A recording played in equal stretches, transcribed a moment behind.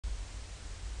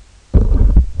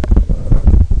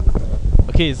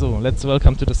Okay, so let's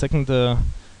welcome to the second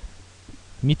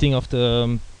meeting of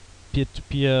the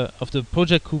peer-to-peer of the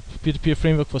project group peer-to-peer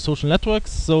framework for social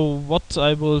networks. So what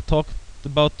I will talk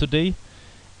about today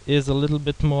is a little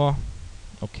bit more.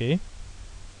 Okay.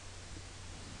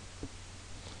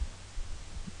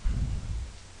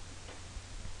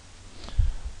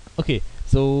 Okay,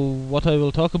 so what I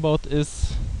will talk about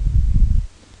is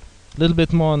a little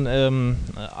bit more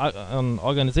on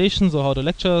organization, so how the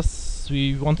lectures,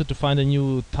 we wanted to find a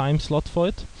new time slot for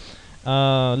it.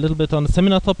 A little bit on the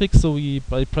seminar topics, so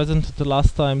I presented the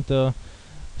last time the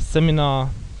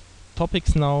seminar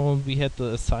topics. Now we had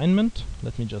the assignment.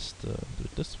 Let me just do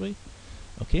it this way.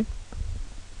 Okay.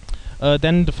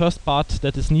 Then the first part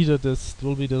that is needed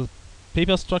will be the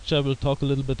paper structure. I will talk a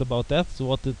little bit about that, so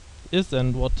what it is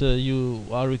and what you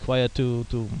are required to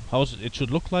how it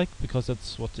should look like, because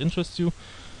that's what interests you,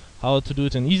 how to do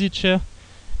it in EasyChair.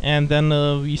 And then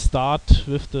we start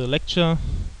with the lecture,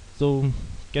 so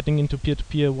getting into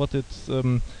peer-to-peer, what it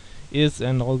is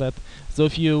and all that. So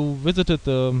if you visited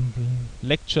the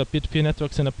lecture Peer-to-Peer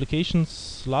Networks and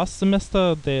Applications last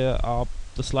semester, the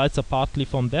slides are partly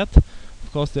from that.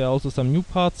 Of course there are also some new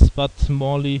parts, but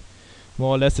more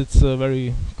or less it's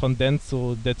very condensed,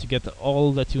 so that you get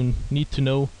all that you need to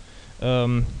know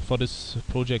for this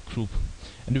project group.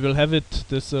 And we will have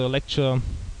this lecture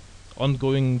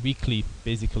ongoing weekly,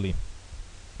 basically.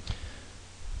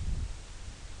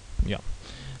 Yeah.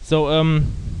 So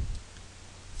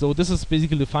so this is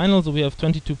basically the final. So we have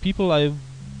 22 people. I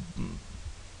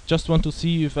just want to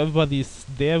see if everybody is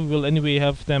there. We will anyway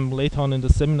have them later on in the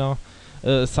seminar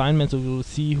assignment, so we will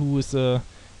see who is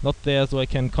not there, so I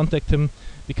can contact him.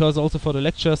 Because also for the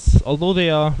lectures, although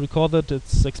they are recorded,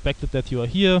 it's expected that you are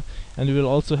here, and we will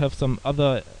also have some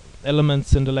other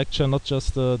elements in the lecture, not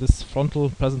just this frontal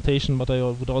presentation, but I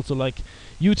would also like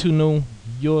you to know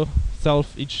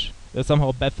yourself each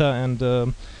somehow better, and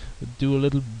do a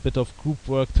little bit of group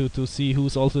work to see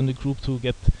who's also in the group, to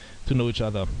get to know each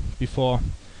other before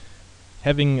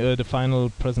having the final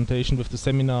presentation with the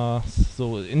seminar.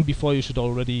 So before you should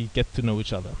already get to know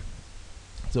each other.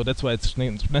 So that's why it's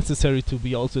necessary to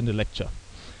be also in the lecture.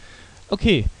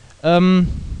 Okay.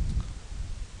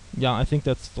 Yeah, I think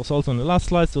that was also on the last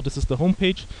slide. So this is the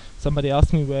homepage. Somebody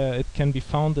asked me where it can be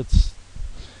found. It's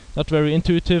not very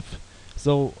intuitive,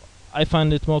 so I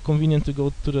find it more convenient to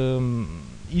go to the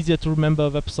easier to remember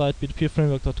website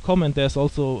p2pframework.com, and there's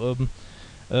also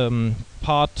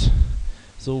part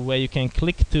so where you can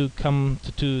click to come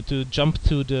to jump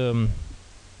to the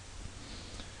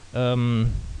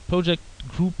project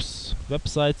groups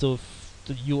website. So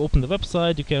if you open the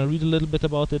website, you can read a little bit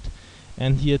about it,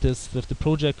 and here it is with the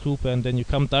project group, and then you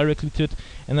come directly to it.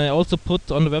 And I also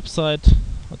put on the website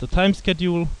the time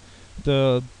schedule,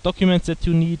 the documents that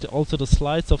you need, also the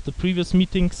slides of the previous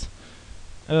meetings,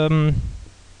 and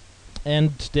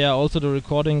there are also the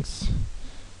recordings,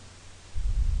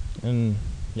 and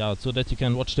yeah, so that you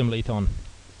can watch them later on.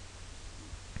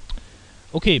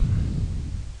 Okay.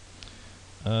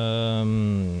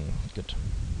 Good.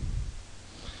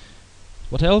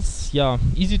 What else? Yeah,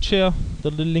 EasyChair,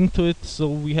 the link to it. So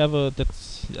we have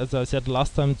that's, as I said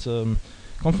last time, it's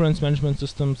conference management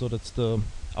system. So that's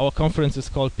our conference is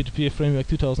called P2P Framework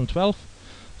 2012.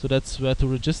 So that's where to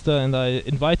register, and I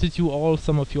invited you all.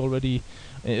 Some of you already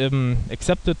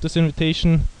accepted this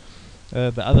invitation.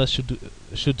 The others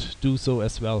should do so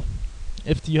as well.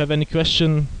 If you have any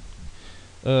question,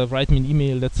 write me an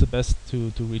email. That's the best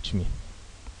to reach me.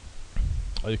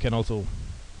 Or you can also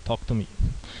talk to me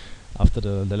after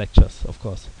the lectures, of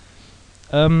course.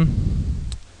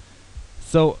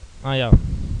 So yeah,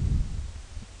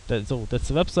 that's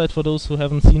the website for those who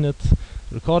haven't seen it.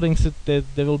 Recordings, they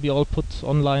will be all put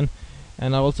online,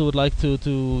 and I also would like to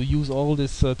use all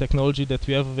this technology that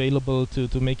we have available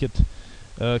to make it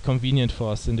convenient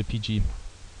for us in the PG.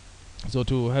 So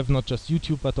to have not just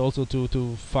YouTube, but also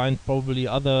to find probably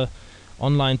other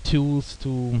online tools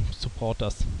to support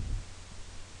us.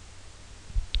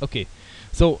 Okay,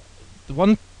 so the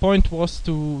one point was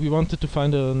we wanted to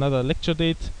find another lecture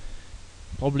date.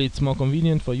 Probably it's more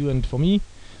convenient for you and for me.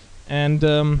 And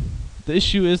the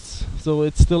issue is, so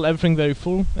it's still everything very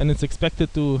full, and it's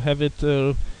expected to have it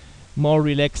more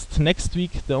relaxed next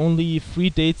week. The only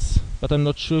 3 dates, but I'm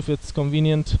not sure if it's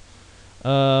convenient,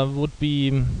 would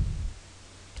be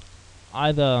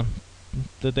either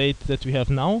the date that we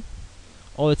have now,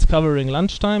 or it's covering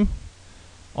lunchtime,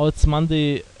 or it's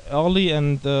Monday early,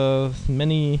 and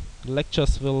many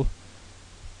lectures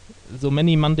so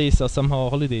many Mondays are somehow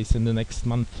holidays in the next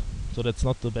month, so that's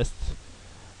not the best.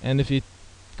 And if you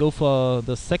go for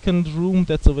the second room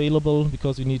that's available,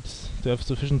 because you need to have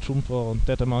sufficient room for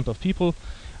that amount of people,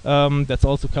 that's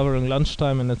also covering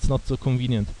lunchtime, and it's not so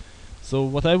convenient. So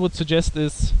what I would suggest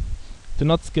is to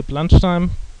not skip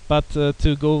lunchtime, but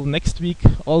to go next week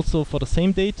also for the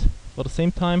same date, for the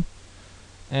same time.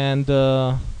 And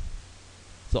so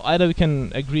either we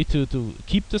can agree to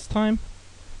keep this time,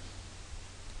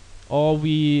 or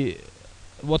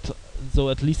so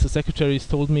at least the secretaries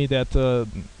told me that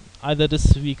either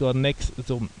this week or next,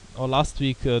 or last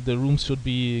week, the rooms should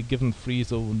be given free,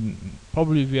 so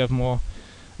probably we have more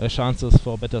chances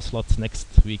for better slots next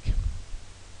week.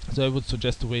 So I would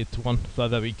suggest to wait one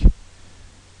further week.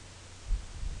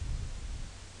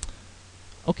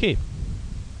 Okay.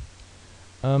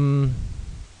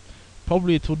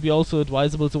 Probably it would be also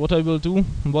advisable, so what I will do,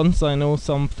 once I know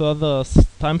some further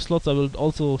time slots, I will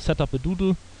also set up a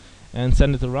doodle and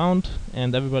send it around,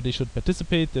 and everybody should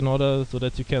participate in order so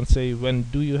that you can say when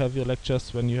do you have your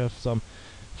lectures, when you have some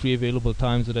free available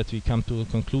time, so that we come to a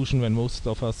conclusion when most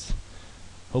of us,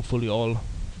 hopefully all,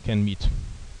 can meet.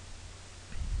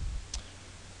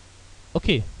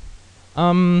 Okay.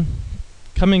 Coming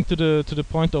to the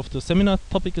point of the seminar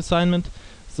topic assignment.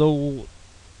 So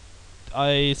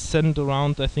I sent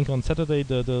around, I think on Saturday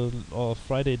or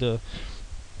Friday, the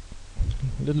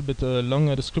little bit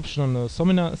longer description on the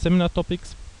seminar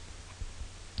topics.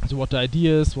 So what the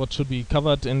idea is, what should be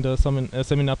covered in the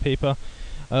seminar paper.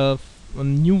 A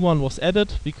new one was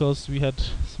added because we had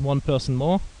one person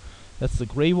more. That's the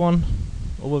gray one,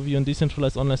 overview on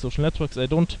decentralized online social networks. I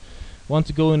don't want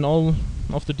to go in all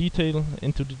of the detail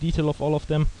into the detail of all of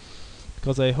them,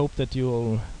 because I hope that you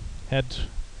all had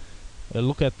a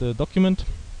look at the document.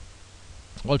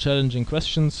 All challenging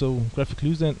questions, so graphical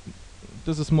user.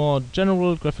 This is more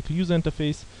general graphical user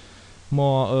interface,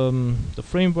 more the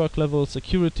framework level,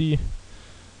 security,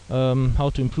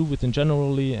 how to improve it in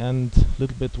generally, and a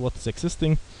little bit what's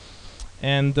existing.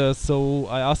 And so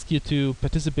I ask you to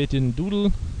participate in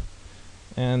Doodle,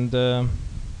 and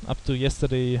up to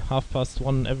yesterday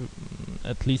 1:30,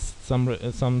 at least some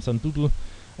Doodle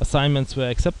assignments were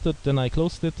accepted. Then I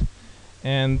closed it,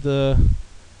 and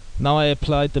now I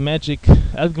applied the magic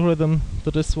algorithm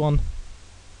to this one,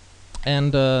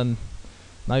 and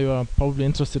now you are probably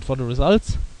interested for the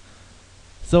results.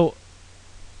 So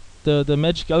the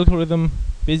magic algorithm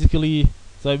basically,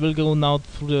 so I will go now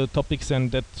through the topics,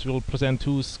 and that will present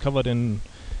who's covered in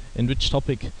which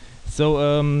topic. So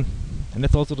and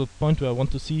that's also the point where I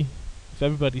want to see if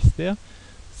everybody's there.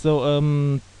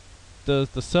 So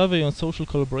the survey on social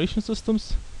collaboration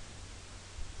systems.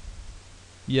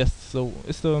 Yes, so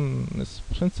is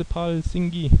Principal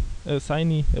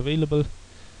Saini available?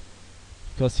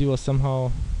 Because he was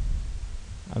somehow,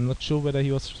 I'm not sure whether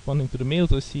he was responding to the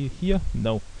mails. Is he here?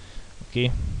 No.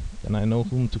 Okay, then I know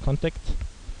whom to contact.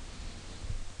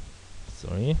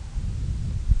 Sorry.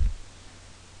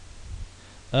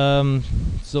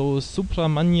 So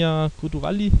Subramanya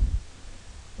Kudurali,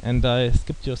 and I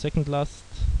skipped your second last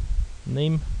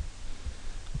name.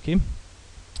 Okay.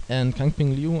 And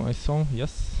Kangping Liu, I saw,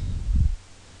 yes.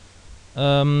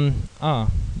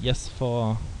 Yes,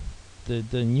 for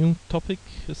the new topic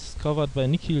is covered by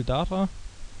Nikhil Dara.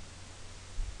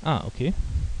 Okay.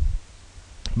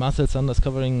 Marcel Sanders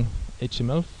covering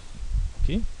HTML.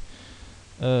 Okay.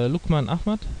 Lukman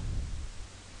Ahmad.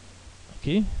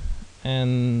 Okay.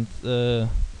 And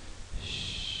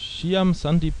Shyam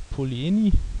Sandeep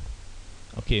Polieni.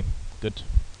 Okay, good.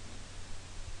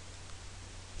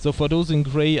 So for those in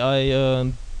gray,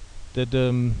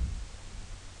 the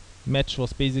match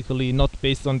was basically not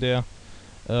based on their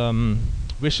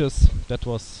wishes. That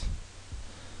was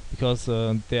because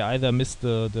they either missed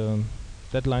the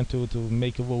deadline to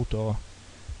make a vote, or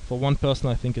for one person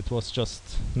I think it was just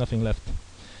nothing left.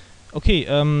 Okay,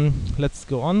 let's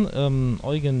go on.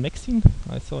 Eugen Maxine,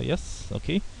 I saw, yes,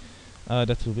 okay.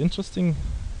 That will be interesting.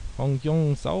 Hong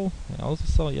Yong Zhao, I also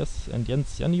saw, yes, and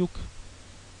Jens Janyuk,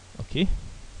 okay.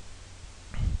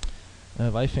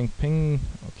 Wei Feng Peng,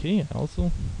 okay,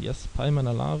 also, yes. Palman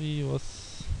Alavi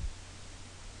was,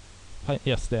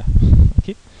 yes, there,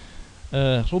 okay.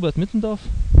 Robert Mittendorf,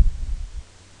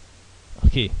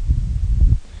 okay.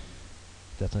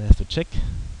 That I have to check.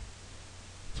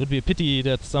 It would be a pity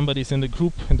that somebody's in the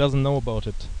group and doesn't know about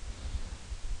it.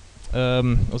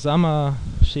 Osama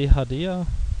Shehadea,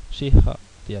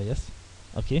 yes,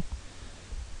 okay.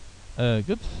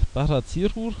 Good. Bharat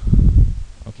Sirur,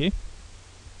 okay.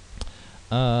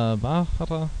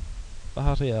 Bahara,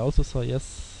 I also saw,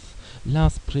 yes.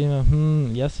 Lars Bremer,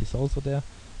 yes, he's also there.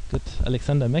 Good.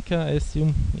 Alexander Mecca, I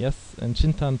assume, yes. And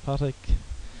Chintan Parekh,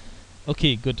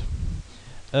 okay, good.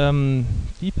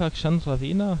 Deepak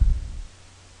Chandravena,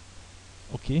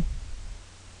 okay.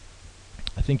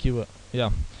 I think you were,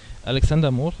 yeah.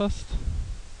 Alexander Morast,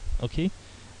 Okay.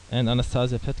 And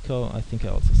Anastasia Petko, I think I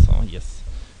also saw. Yes.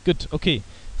 Good. Okay.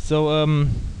 So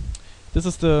this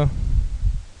is the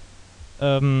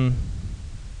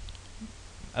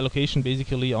allocation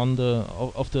basically on the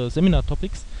of the seminar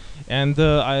topics, and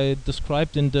I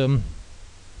described in the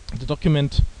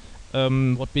document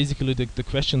what basically the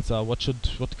questions are,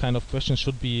 what kind of questions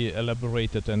should be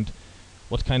elaborated, and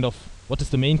what is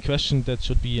the main question that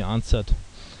should be answered.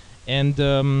 And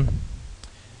I'm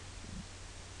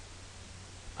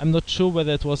not sure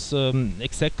whether it was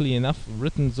exactly enough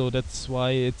written, so that's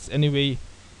why it's anyway.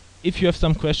 If you have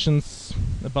some questions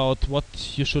about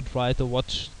what you should write or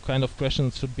what kind of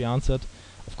questions should be answered,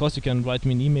 of course you can write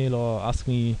me an email or ask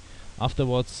me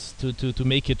afterwards to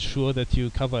make it sure that you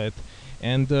cover it.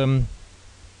 And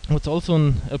what's also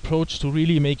an approach to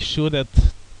really make sure that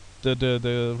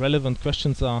the relevant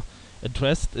questions are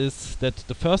addressed is that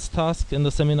the first task in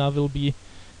the seminar will be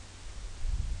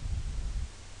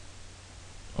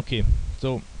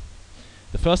so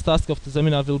the first task of the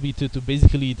seminar will be to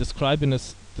basically describe in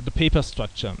the paper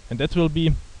structure, and that will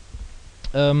be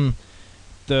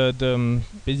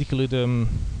basically the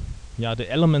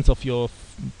elements of your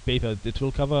paper. It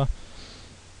will cover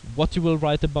what you will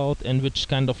write about and which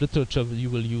kind of literature you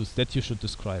will use. That you should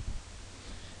describe.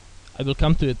 I will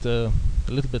come to it a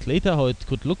little bit later, how it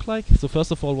could look like. So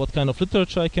first of all, what kind of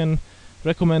literature I can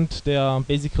recommend. They are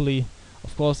basically,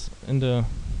 of course, the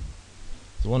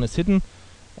one is hidden.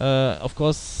 Of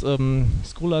course,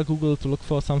 Scholar, Google to look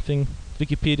for something.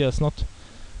 Wikipedia is not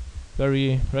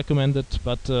very recommended,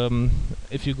 but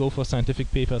if you go for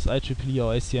scientific papers, IEEE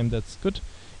or ICM, that's good.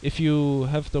 If you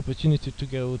have the opportunity to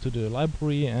go to the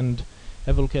library and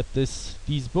have a look at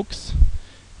these books,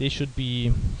 they should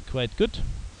be quite good.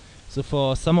 So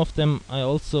for some of them, I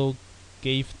also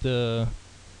gave the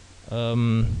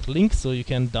links, so you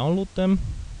can download them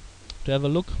to have a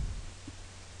look.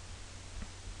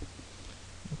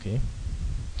 Okay,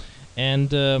 and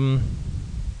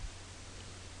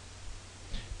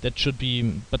that should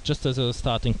be, but just as a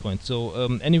starting point. So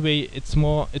anyway, it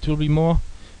will be more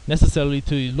necessary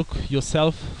to look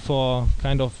yourself for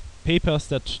kind of papers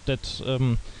that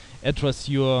address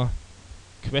your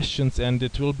questions, and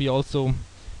it will be also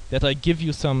that I give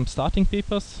you some starting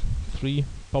papers, 3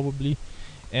 probably,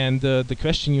 and the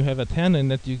question you have at hand,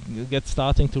 and that you get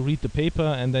starting to read the paper,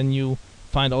 and then you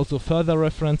find also further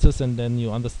references, and then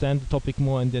you understand the topic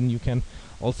more, and then you can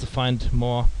also find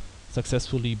more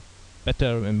successfully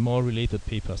better and more related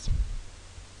papers.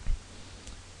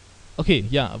 Okay,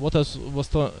 yeah, what I was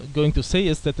going to say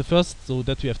is that the first, so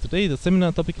that we have today, the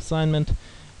seminar topic assignment,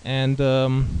 and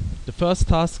the first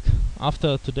task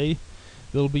after today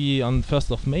will be on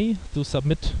 1st of May to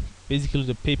submit basically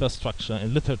the paper structure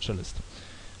and literature list.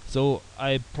 So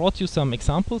I brought you some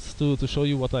examples to show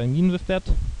you what I mean with that.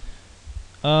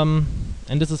 And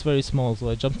this is very small, so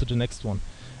I jump to the next one.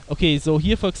 Okay, so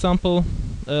here for example,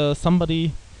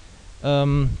 somebody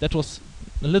that was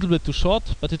a little bit too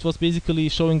short, but it was basically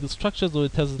showing the structure, so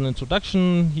it has an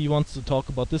introduction, he wants to talk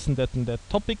about this and that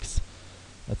topics.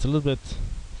 That's a little bit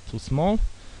too small,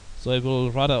 so I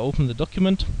will rather open the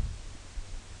document.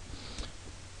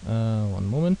 One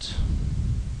moment.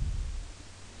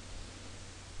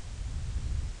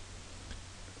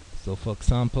 So for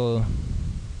example,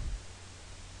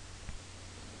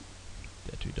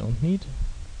 that we don't need.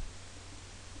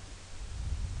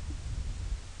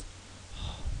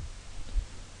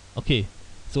 Okay,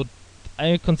 so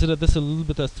I consider this a little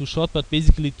bit as too short, but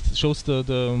basically it shows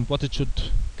the what it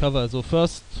should cover. So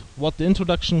first, what the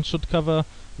introduction should cover,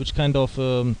 which kind of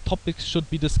topics should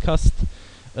be discussed.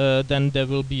 Then there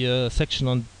will be a section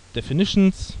on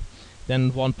definitions.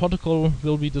 Then one protocol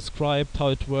will be described, how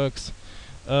it works,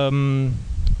 and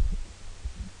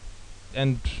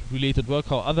related work,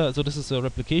 so this is a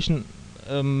replication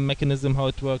mechanism, how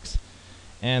it works,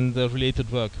 and the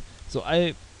related work. So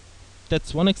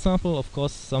that's one example. Of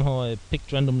course, somehow I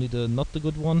picked randomly not the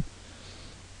good one.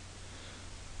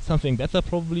 Something better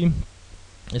probably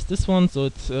is this one. So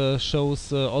it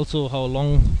shows also how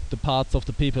long the parts of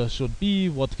the paper should be,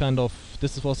 what kind of,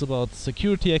 this was about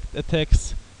security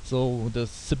attacks. So the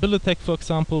Sybil attack, for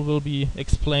example, will be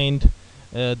explained.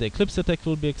 The Eclipse attack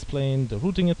will be explained. The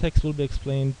routing attacks will be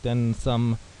explained. Then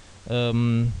some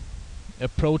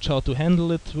approach how to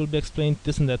handle it will be explained.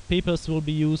 This and that papers will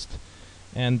be used,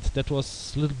 and that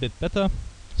was a little bit better.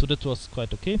 So that was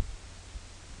quite okay.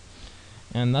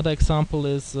 Another example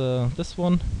is this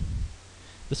one.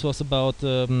 This was about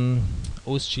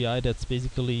OSGI. That's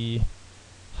basically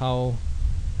how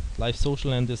Live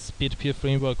Social and this peer-to-peer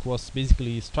framework was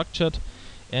basically structured,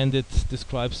 and it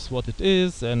describes what it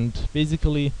is, and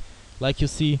basically, like you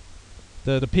see,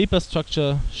 the paper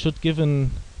structure should give a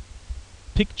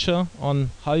picture on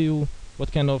how you,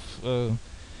 what kind of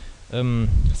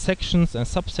sections and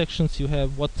subsections you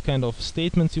have, what kind of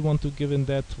statements you want to give in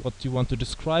that, what you want to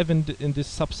describe in these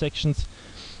subsections,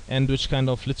 and which kind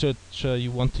of literature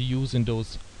you want to use in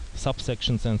those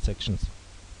subsections and sections.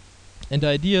 And the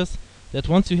idea is that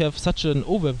once you have such an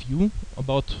overview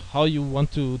about how you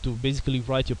want to basically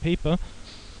write your paper,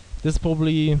 this is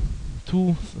probably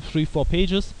 2, 3, 4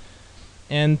 pages,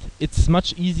 and it's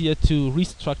much easier to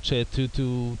restructure it,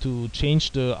 to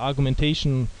change the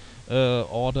argumentation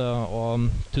order, or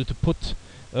to put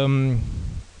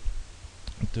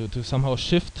to somehow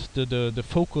shift the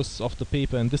focus of the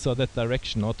paper in this or that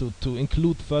direction, or to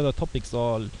include further topics,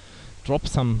 or drop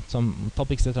some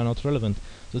topics that are not relevant.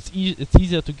 So it's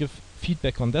easier to give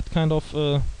feedback on that kind of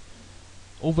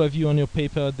overview on your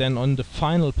paper than on the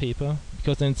final paper,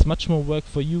 because then it's much more work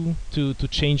for you to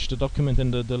change the document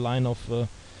and the line of the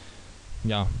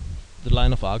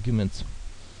line of arguments.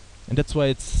 And that's why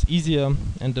it's easier,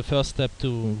 and the first step,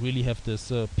 to really have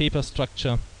this paper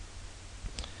structure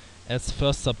as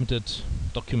first submitted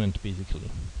document, basically.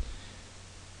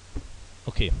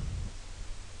 Okay.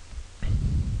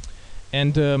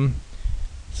 And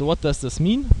so what does this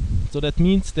mean? So that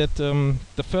means that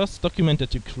the first document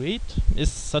that you create is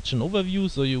such an overview.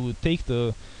 So you would take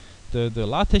the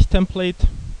LaTeX template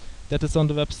that is on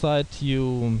the website,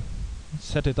 you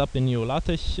set it up in your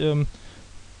LaTeX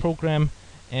program,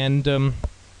 and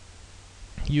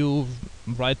you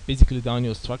write basically down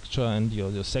your structure and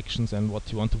your sections and what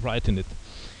you want to write in it.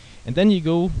 And then you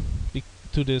go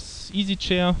to this easy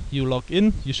chair, you log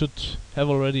in. You should have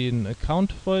already an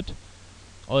account for it,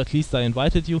 or at least I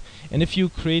invited you. And if you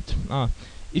create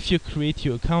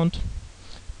your account,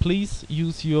 please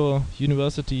use your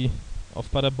University of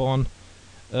Paderborn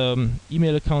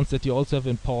email accounts that you also have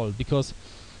in Paul, because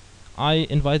I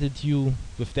invited you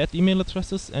with that email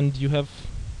addresses, and you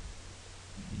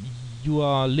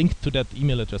are linked to that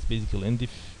email address, basically. And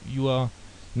if you are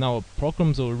now a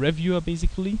program, so a reviewer,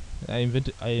 basically, I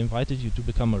invited you to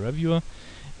become a reviewer.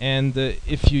 And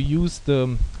if you use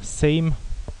the same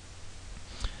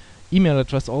email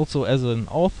address also as an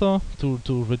author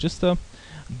to register,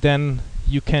 then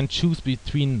you can choose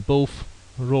between both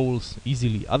roles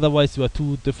easily. Otherwise you are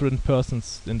 2 different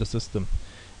persons in the system,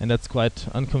 and that's quite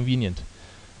inconvenient.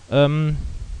 I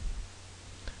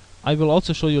will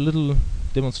also show you a little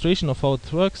demonstration of how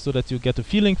it works, so that you get a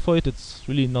feeling for it. It's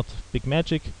really not big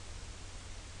magic.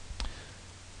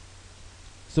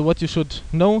 So what you should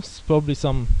know is probably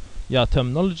some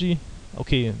terminology.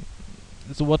 Okay,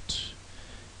 so what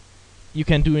you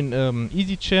can do in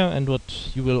EasyChair, and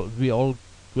what we all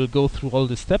will go through all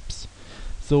the steps.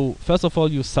 So first of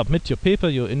all, you submit your paper.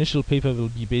 Your initial paper will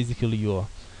be basically your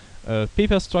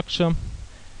paper structure.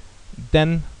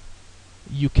 Then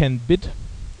you can bid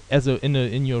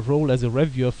in your role as a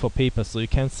reviewer for papers. So you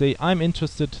can say, I'm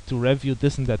interested to review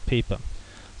this and that paper.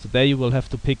 So there you will have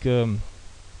to pick 3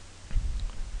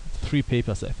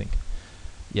 papers, I think.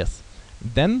 Yes.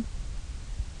 Then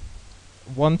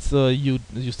once you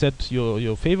set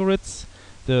your favorites,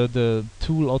 the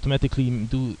tool automatically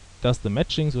does the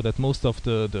matching, so that most of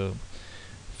the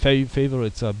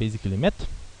favorites are basically met.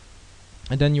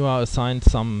 And then you are assigned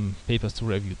some papers to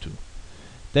review to.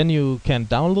 Then you can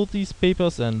download these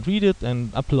papers and read it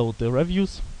and upload the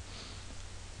reviews.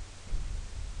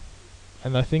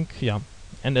 And I think,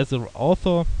 and as an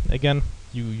author, again,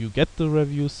 you get the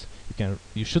reviews.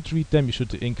 You should read them. You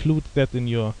should include that in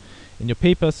your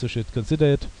papers. You should consider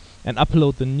it and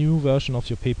upload the new version of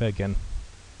your paper again.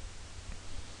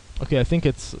 Okay, I think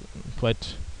it's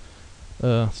quite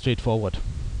straightforward.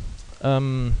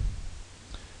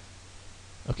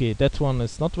 Okay, that one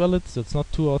is not valid, so it's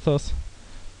not 2 authors.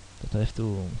 That I have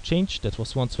to change. That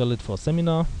was once valid for a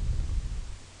seminar.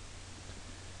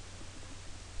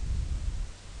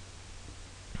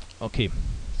 Okay,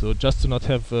 so just to not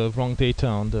have wrong data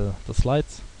on the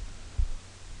slides.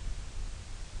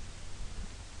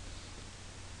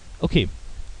 Okay,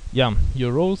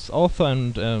 your roles, author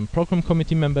and program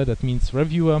committee member, that means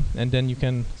reviewer, and then you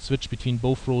can switch between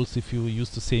both roles if you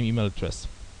use the same email address.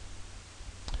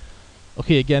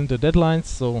 Okay, again the deadlines,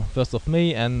 so 1st of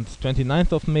May and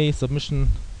 29th of May,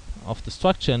 submission of the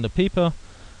structure and the paper.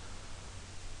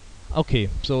 Okay,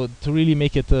 so to really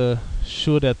make it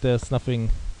sure that there's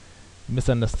nothing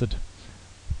misunderstood.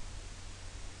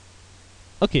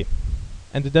 Okay,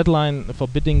 and the deadline for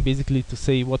bidding, basically to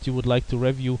say what you would like to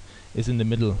review, is in the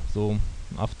middle, so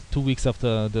after 2 weeks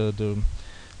after the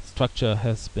structure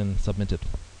has been submitted.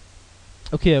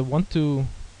 Okay, I want to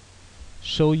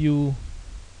show you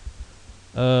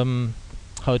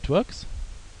how it works.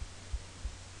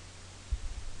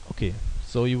 Okay,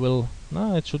 so you will,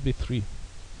 it should be 3.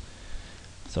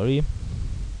 Sorry.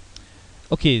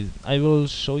 Okay, I will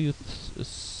show you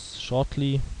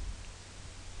shortly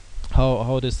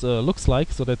how this looks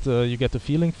like, so that you get a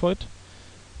feeling for it.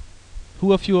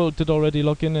 Who of you did already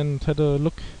log in and had a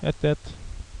look at that?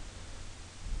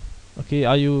 Okay,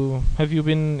 have you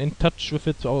been in touch with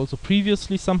it also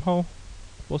previously somehow?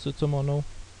 Was it somehow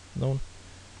known?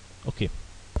 Okay.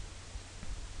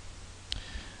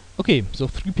 Okay, so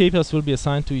 3 papers will be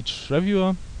assigned to each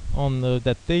reviewer on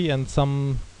that day, and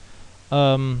some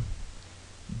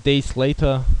days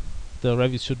later the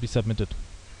reviews should be submitted.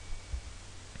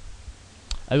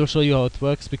 I will show you how it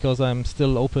works because I'm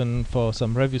still open for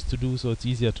some reviews to do, so it's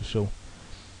easier to show.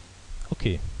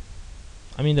 Okay.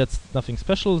 I mean, that's nothing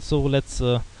special, so let's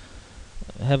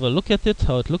have a look at it,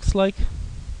 how it looks like.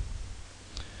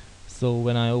 So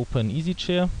when I open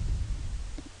EasyChair,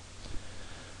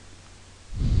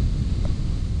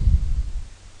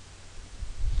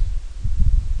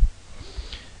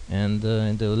 and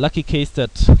in the lucky case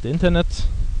that the internet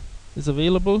is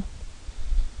available,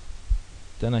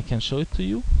 then I can show it to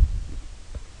you.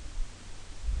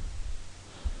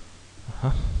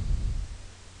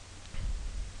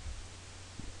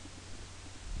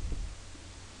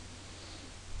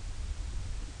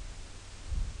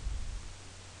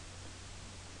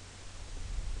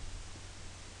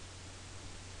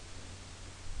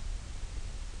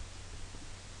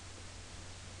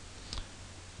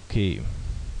 Okay.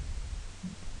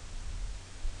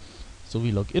 So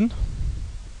we log in.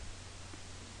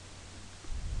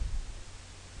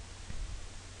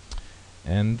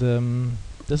 And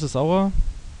this is our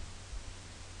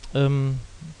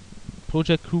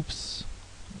project groups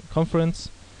conference.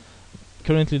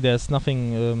 Currently there's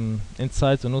nothing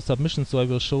inside, so no submission, so I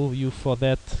will show you for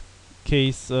that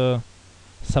case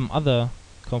some other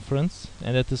conference,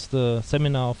 and that is the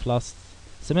seminar of last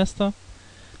semester.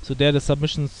 So there the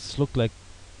submissions look like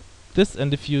this,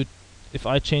 and if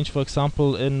I change, for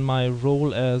example, in my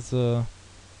role as an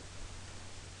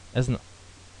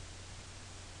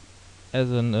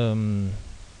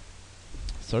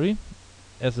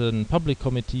public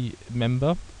committee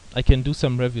member, I can do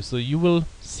some reviews. So you will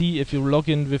see, if you log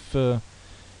in with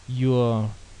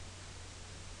your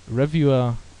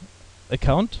reviewer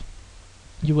account,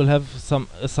 you will have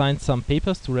assigned some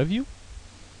papers to review.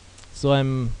 So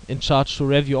I'm in charge to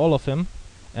review all of them,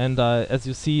 and as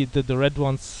you see, the red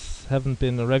ones haven't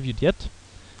been reviewed yet.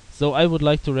 So I would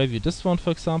like to review this one,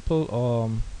 for example, or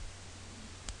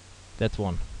that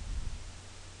one.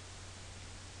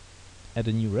 Add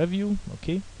a new review.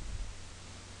 Okay.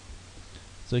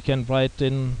 So you can write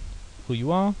in who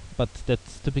you are, but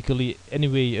that's typically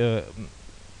anyway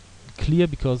clear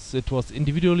because it was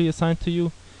individually assigned to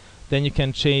you. Then you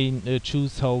can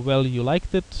choose how well you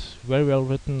liked it, very well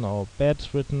written or bad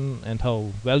written, and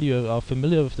how well you are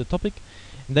familiar with the topic.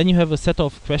 And then you have a set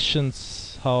of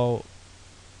questions,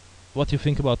 what you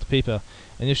think about the paper,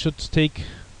 and you should take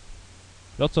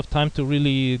lots of time to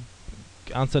really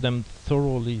answer them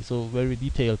thoroughly, so very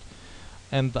detailed.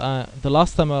 And the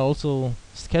last time I also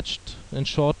sketched in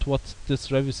short what these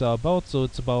reviews are about. So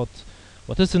it's about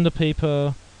what is in the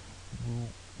paper,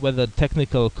 whether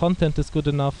technical content is good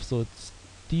enough, so it's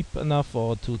deep enough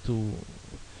or too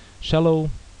shallow,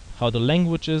 how the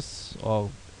language is, or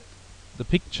the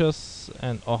pictures,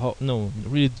 and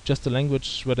really just the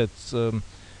language, whether it's too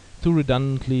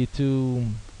redundantly,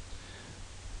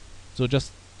 so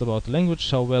just about the language,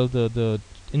 how well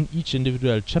in each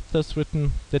individual chapter is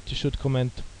written, that you should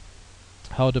comment,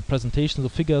 how the presentation, the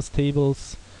figures,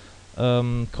 tables,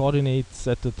 coordinates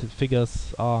that the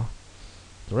figures are,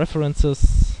 the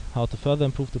references, how to further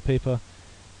improve the paper,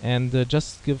 and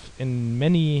just give in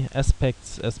many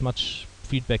aspects as much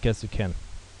feedback as you can.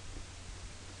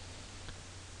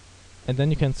 And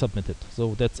then you can submit it.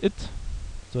 So that's it.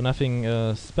 So nothing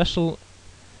special.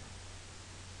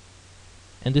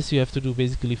 And this you have to do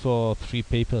basically for 3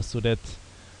 papers, so that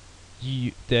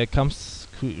there comes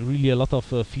really a lot of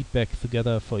feedback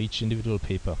together for each individual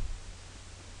paper.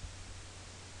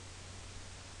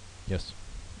 Yes.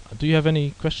 Do you have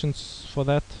any questions for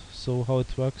that? So how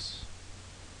it works?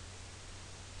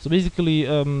 So basically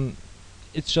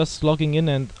it's just logging in,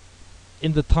 and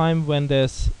in the time when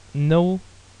there's no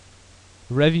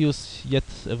reviews yet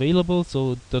available,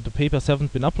 so the papers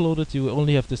haven't been uploaded, you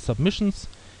only have the submissions,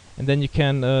 and then you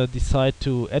can decide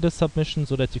to add a submission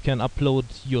so that you can upload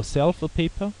yourself a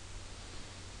paper.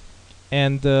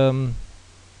 And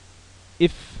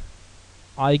if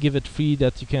I give it free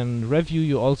that you can review,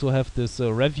 you also have this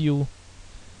review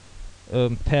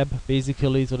tab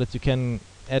basically, so that you can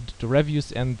add the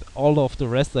reviews and all of the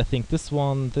rest. I think this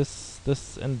one, this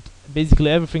this, and basically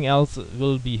everything else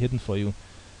will be hidden for you.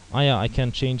 Ah yeah, I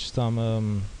can change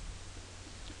some,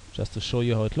 just to show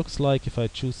you how it looks like. If I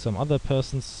choose some other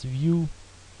person's view,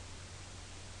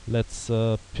 let's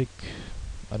pick,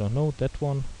 I don't know, that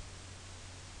one.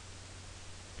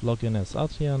 Log in as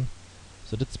Adrian.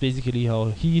 So that's basically how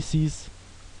he sees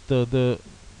the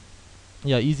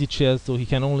easy chair, so he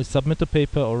can only submit a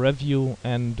paper or review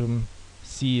and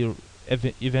see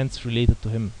events related to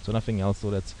him, so nothing else.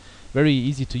 So that's very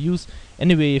easy to use.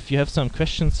 Anyway, if you have some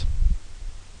questions,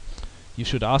 you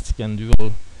should ask, and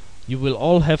you will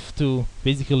all have to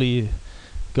basically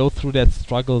go through that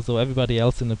struggle. So everybody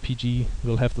else in the PG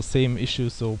will have the same issue,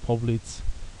 so probably it's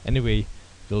anyway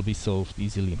will be solved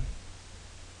easily.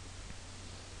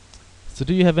 So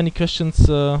do you have any questions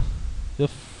in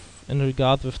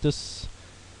regard with this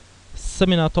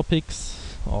seminar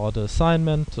topics, or the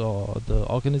assignment, or the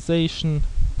organization?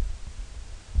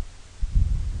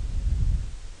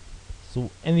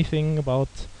 So anything about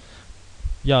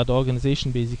the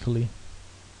organization basically,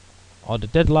 or the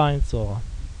deadlines, or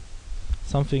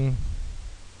something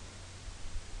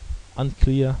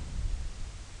unclear?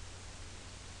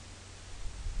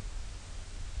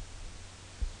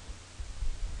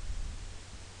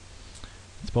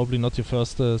 It's probably not your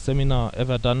first seminar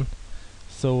ever done,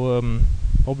 so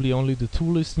probably only the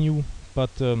tool is new,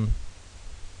 but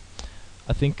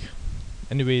I think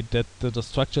anyway that the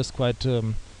structure is quite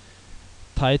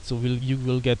tight, so you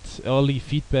will get early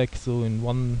feedback. So in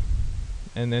 1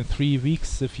 and then 3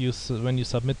 weeks, if you when you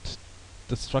submit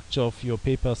the structure of your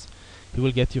papers, you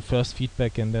will get your first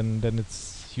feedback, and then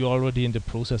it's you're already in the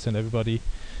process, and everybody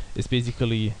is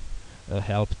basically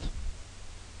helped.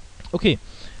 Okay,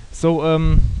 so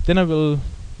then I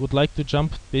would like to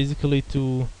jump basically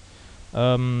to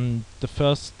the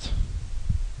first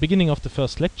beginning of the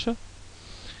first lecture.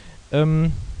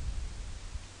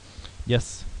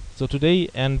 Yes. So today,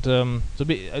 and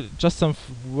just some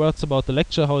words about the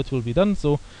lecture, how it will be done.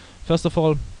 So first of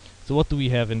all, so what do we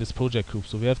have in this project group?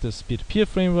 So we have this peer-to-peer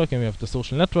framework, and we have the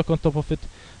social network on top of it.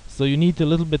 So you need a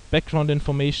little bit background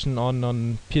information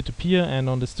on peer-to-peer and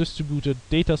on this distributed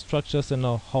data structures and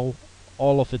how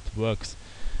all of it works.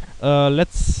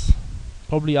 Let's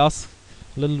probably ask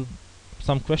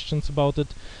some questions about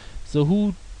it. So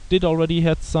who did already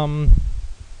had some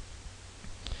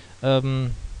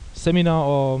seminar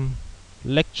or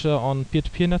lecture on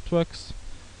peer-to-peer networks?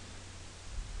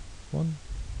 One.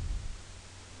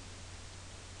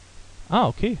 Ah,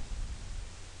 okay.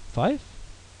 5?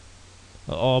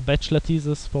 Or bachelor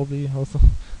thesis probably also.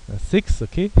 6,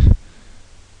 okay.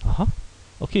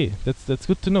 Okay, that's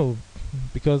good to know,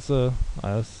 because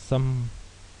some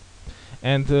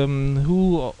and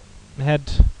who had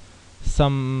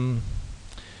some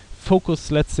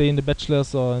focus, let's say in the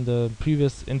bachelor's or in the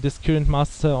previous, in this current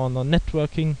master, on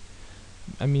networking.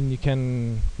 I mean, you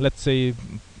can, let's say,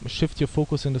 shift your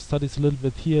focus in the studies a little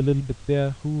bit here, a little bit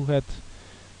there. Who had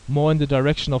more in the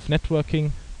direction of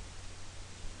networking?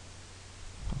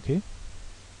 Okay.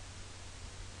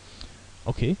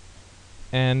 Okay.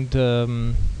 And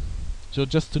so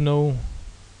just to know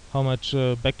how much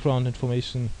background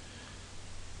information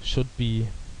should be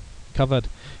covered.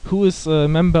 Who is a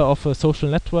member of a social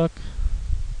network?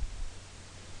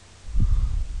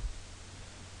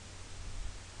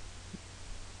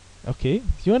 Okay,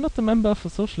 you are not a member of a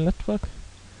social network?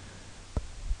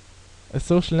 A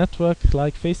social network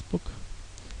like Facebook?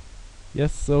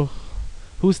 Yes, so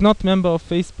who's not member of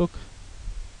Facebook?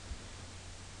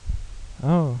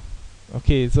 Oh,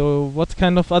 okay, so what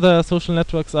kind of other social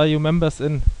networks are you members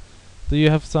in? Do you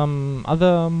have some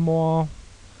other more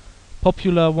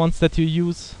popular ones that you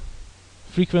use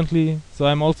frequently? So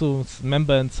I'm also a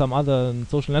member in some other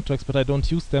social networks, but I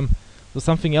don't use them. So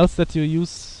something else that you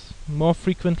use more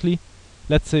frequently,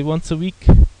 let's say once a week.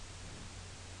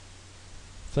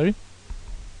 Sorry?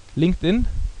 LinkedIn?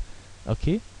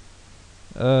 Okay.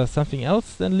 Something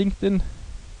else than LinkedIn?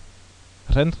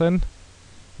 Ren.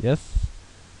 Yes.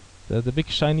 The big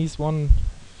Chinese one,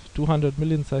 200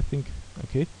 millions, I think.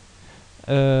 Okay.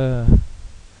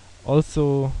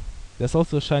 Also, there's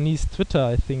also Chinese Twitter,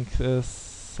 I think.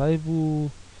 Saibu.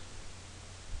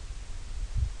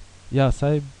 Yeah,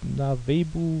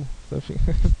 Weibu, something.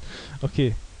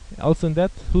 Okay. Also in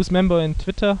that. Who's member in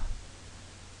Twitter?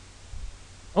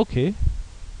 Okay.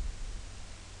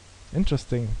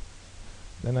 Interesting.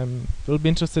 Then will be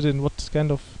interested in what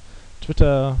kind of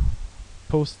Twitter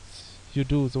posts you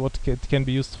do, so what it can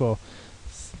be used for.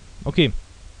 Okay.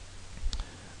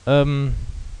 So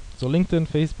LinkedIn,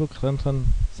 Facebook, Ren.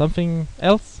 Something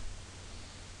else?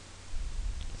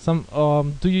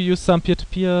 Do you use some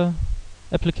peer-to-peer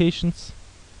applications?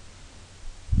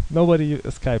 Nobody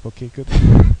Skype. Okay, good.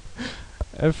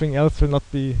 Everything else will not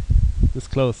be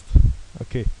disclosed.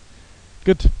 Okay,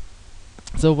 good.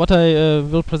 So what I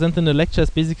will present in the lecture is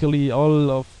basically a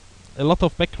lot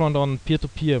of background on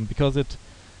peer-to-peer, because it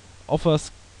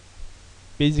offers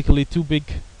basically two big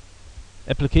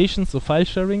applications. So file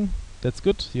sharing, that's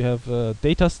good. You have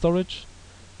data storage,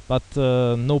 but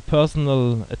no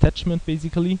personal attachment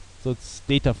basically. So it's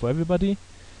data for everybody,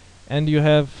 and you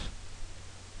have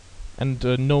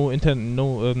no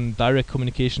direct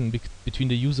communication between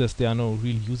the users. There are no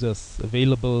real users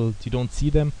available. You don't see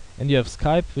them. And you have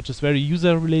Skype, which is very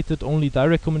user related, only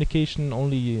direct communication,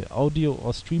 only audio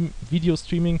or video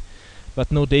streaming,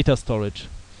 but no data storage.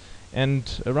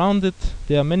 And around it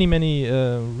there are many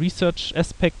research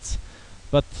aspects,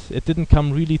 but it didn't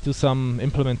come really to some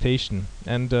implementation.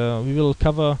 And we will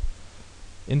cover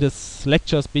in this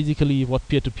lectures basically what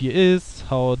peer-to-peer is,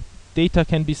 how data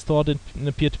can be stored in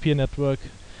a peer-to-peer network,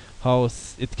 how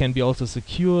it can be also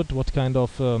secured, what kind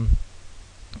of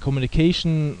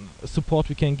communication support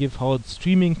we can give, how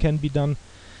streaming can be done,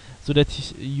 so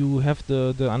that you have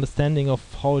the understanding of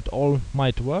how it all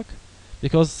might work.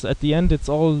 Because at the end it's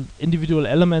all individual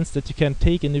elements that you can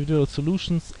take, individual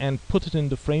solutions, and put it in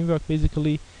the framework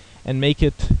basically, and make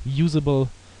it usable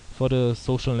for the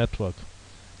social network.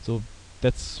 So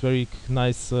that's very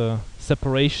nice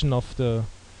separation of the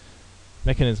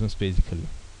mechanisms basically.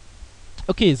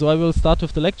 Okay, so I will start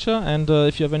with the lecture, and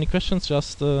if you have any questions,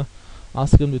 just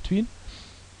ask in between.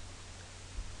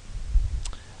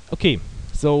 Okay,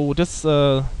 so this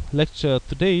lecture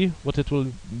today, what it will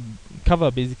cover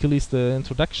basically is the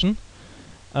introduction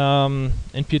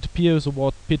in peer-to-peer, so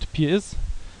what peer-to-peer is,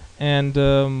 and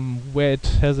where it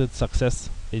has its success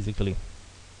basically.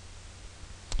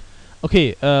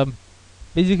 Okay,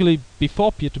 basically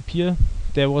before peer-to-peer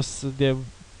there's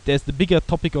the bigger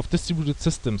topic of distributed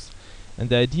systems, and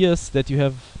the idea is that you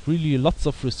have really lots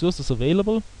of resources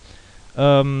available.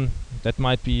 That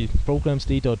might be programs,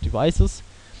 data, or devices,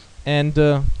 and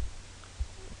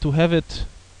to have it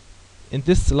in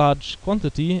this large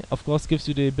quantity of course gives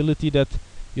you the ability that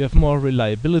you have more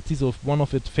reliability. So if one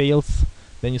of it fails,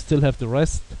 then you still have the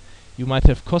rest. You might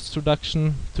have cost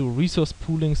reduction to resource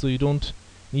pooling, so you don't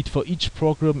need for each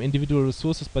program individual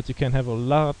resources, but you can have a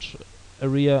large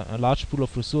area, a large pool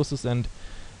of resources, and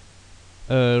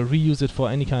reuse it for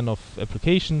any kind of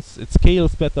applications. It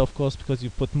scales better of course because you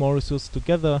put more resources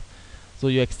together, so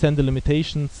you extend the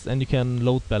limitations and you can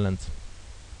load balance.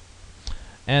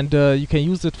 And you can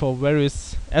use it for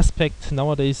various aspects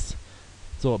nowadays.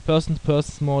 So person to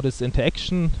person is more this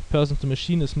interaction, person to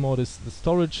machine is more this the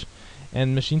storage,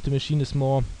 and machine to machine is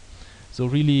more so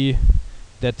really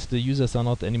that the users are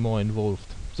not anymore involved.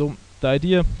 So the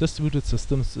idea distributed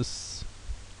systems is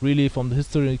really from the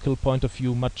historical point of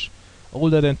view much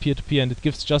older than peer-to-peer, and it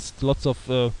gives just lots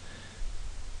of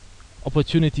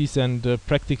opportunities and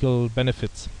practical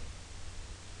benefits.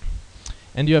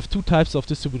 And you have two types of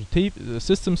distributed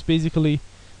systems basically.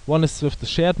 One is with the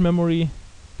shared memory,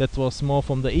 that was more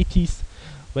from the 80s,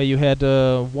 where you had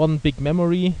one big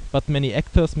memory but many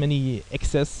actors, many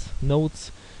access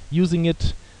nodes using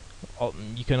it.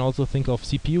 You can also think of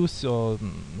CPUs or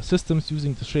systems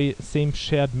using the same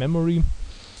shared memory.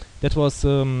 That was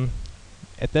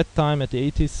at that time, at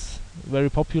the 80s, very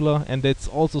popular, and it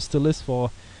also still is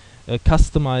for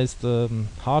customized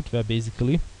hardware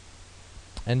basically,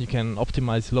 and you can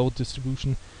optimize load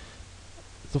distribution.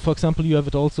 So for example, you have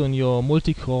it also in your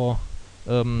multi-core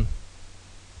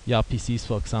PCs,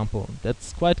 for example.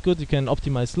 That's quite good. You can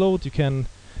optimize load. You can,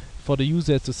 for the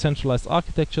user, it's a centralized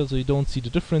architecture, so you don't see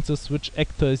the differences which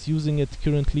actor is using it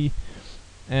currently,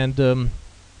 and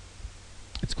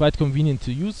it's quite convenient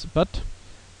to use. But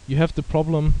you have the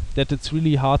problem that it's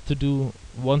really hard to do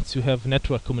once you have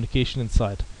network communication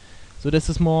inside. So this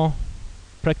is more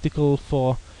practical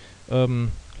for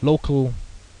local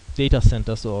data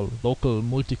centers or local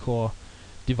multi-core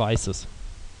devices.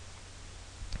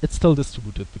 It's still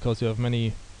distributed because you have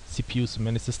many CPUs,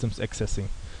 many systems accessing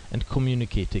and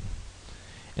communicating.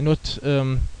 And what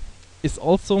is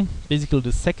also basically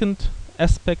the second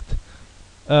aspect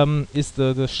is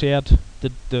the shared,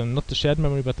 not the shared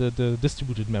memory, but the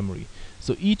distributed memory.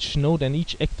 So each node and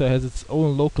each actor has its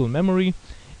own local memory,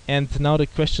 and now the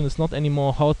question is not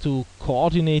anymore how to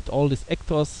coordinate all these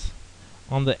actors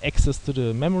on the access to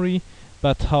the memory,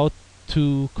 but how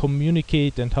to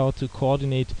communicate and how to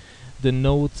coordinate the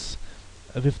nodes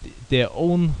with their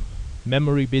own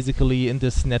memory basically in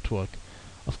this network.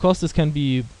 Of course this can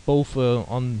be both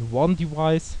on one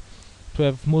device, to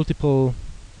have multiple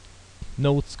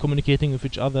nodes communicating with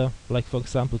each other, like for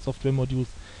example software modules,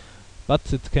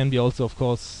 but it can be also, of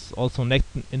course, also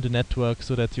in the network,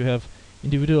 so that you have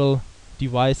individual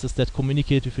devices that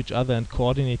communicate with each other and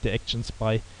coordinate the actions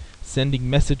by sending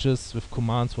messages with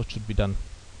commands what should be done.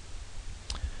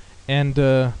 And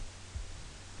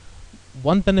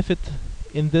one benefit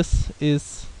in this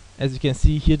is, as you can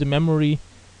see here, the memory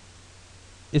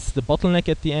is the bottleneck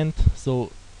at the end.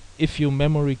 So if your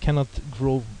memory cannot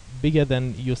grow bigger,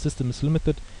 then your system is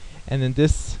limited. And in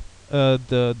this,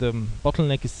 the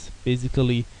bottleneck is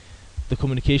basically the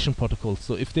communication protocol.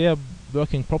 So if they are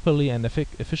working properly and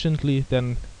efficiently,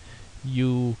 then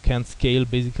you can scale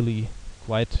basically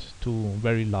quite to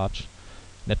very large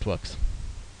networks.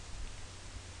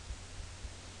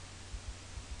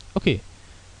 Okay,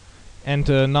 and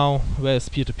now where's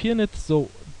P2P in it? So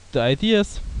the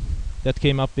ideas that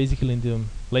came up basically in the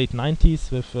late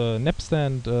 90s with Napster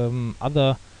and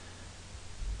other,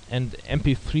 and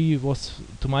MP3 was,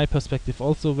 to my perspective,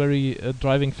 also very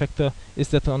driving factor, is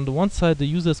that on the one side the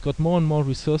users got more and more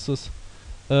resources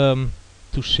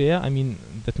to share. I mean,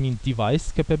 that means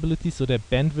device capability, so their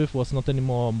bandwidth was not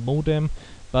anymore modem,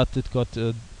 but it got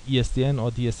ESDN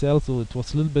or DSL, so it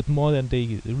was a little bit more than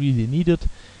they really needed.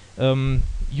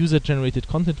 User-generated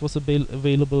content was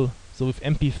available, so with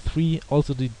MP3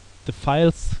 also the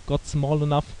files got small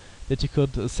enough that you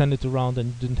could send it around and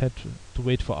you didn't have to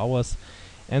wait for hours.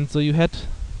 And so you had,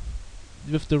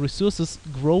 with the resources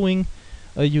growing,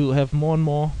 you have more and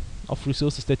more of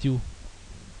resources that you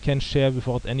can share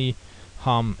without any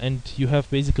harm, and you have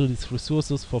basically these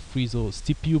resources for free. So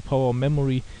CPU power,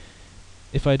 memory,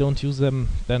 if I don't use them,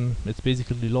 then it's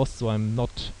basically lost, so I'm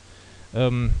not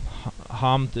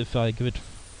harmed if I give it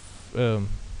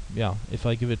if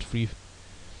I give it free.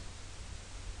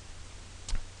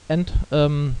 And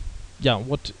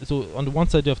so on the one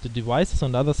side you have the devices,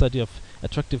 on the other side you have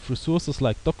attractive resources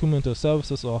like document or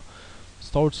services or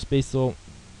storage space. So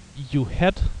you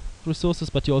had resources,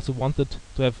 but you also wanted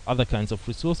to have other kinds of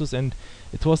resources, and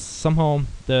it was somehow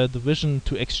the vision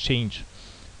to exchange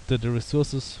the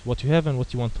resources, what you have and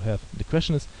what you want to have. The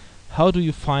question is, how do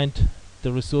you find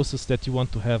the resources that you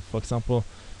want to have? For example,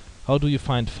 how do you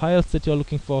find files that you're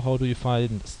looking for? How do you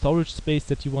find storage space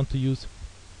that you want to use?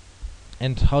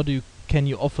 And how can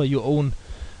you offer your own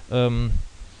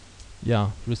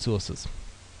resources?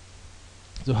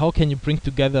 So how can you bring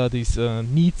together these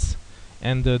needs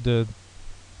and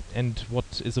and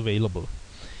what is available?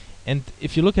 And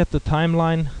if you look at the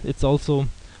timeline, it's also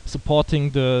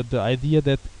supporting the idea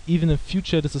that even in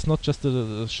future this is not just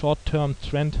a short-term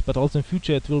trend, but also in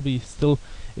future it will be still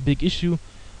a big issue.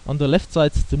 On the left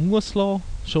side is the Moore's law,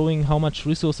 showing how much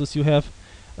resources you have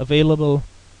available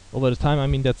over the time. I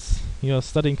mean, that's, you're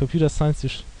studying computer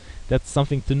science, that's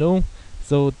something to know.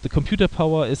 So the computer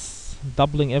power is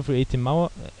doubling every 18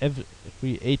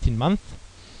 months,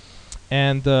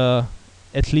 and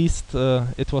at least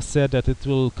it was said that it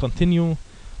will continue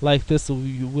like this. So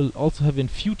you will also have in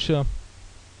future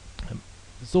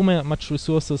so much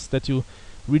resources that you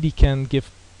really can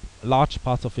give large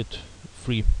parts of it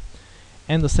free.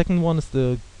 And the second one is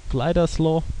the Glider's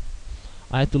law.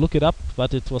 I had to look it up,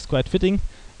 but it was quite fitting.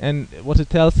 And what it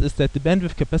tells is that the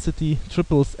bandwidth capacity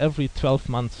triples every 12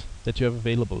 months that you have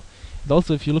available. And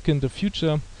also, if you look in the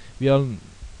future, we are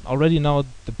already now,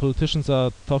 the politicians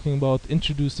are talking about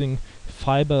introducing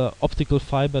fiber, optical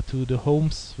fiber to the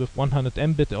homes with 100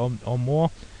 Mbit or more.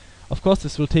 Of course,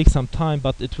 this will take some time,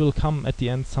 but it will come at the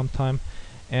end sometime.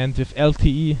 And with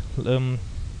LTE,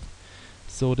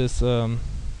 so this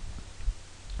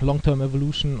long-term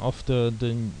evolution of the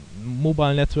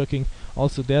mobile networking,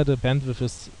 also there the bandwidth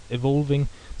is evolving.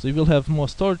 So you will have more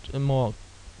storage, more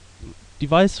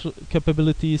device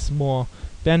capabilities, more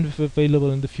bandwidth available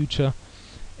in the future,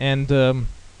 and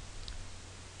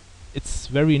it's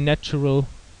very natural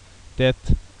that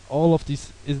all of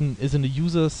this is in the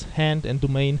user's hand and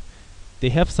domain. They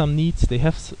have some needs, they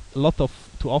have a lot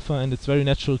to offer, and it's very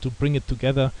natural to bring it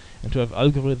together and to have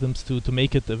algorithms to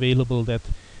make it available, that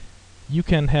you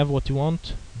can have what you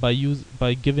want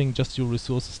by giving just your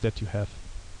resources that you have,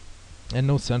 and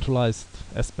no centralized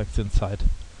aspects inside.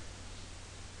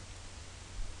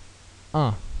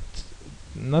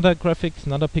 Another graphic,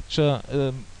 another picture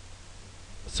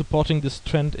supporting this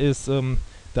trend is the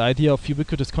idea of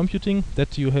ubiquitous computing,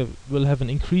 that you will have an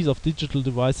increase of digital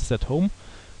devices at home.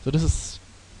 So this is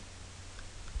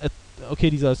okay,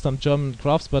 these are some German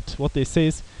graphs, but what they say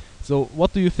is, so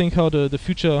what do you think how the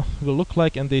future will look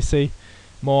like? And they say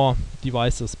more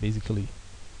devices basically,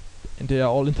 and they are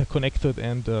all interconnected,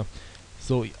 and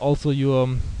so also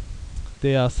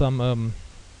there are some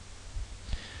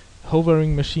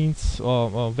hovering machines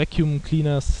or vacuum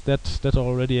cleaners that are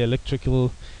already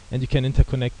electrical, and you can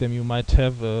interconnect them. You might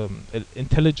have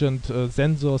intelligent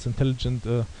sensors, intelligent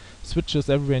switches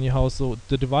everywhere in your house. So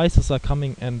the devices are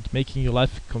coming and making your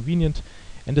life convenient,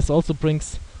 and this also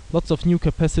brings lots of new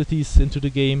capacities into the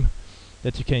game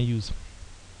that you can use.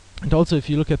 And also, if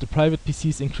you look at the private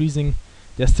PCs increasing,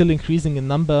 they're still increasing in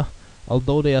number,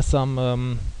 although there are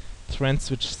some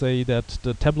trends which say that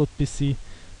the tablet PC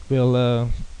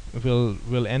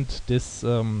will end this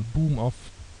boom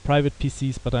of private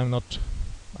PCs, but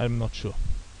I'm not sure.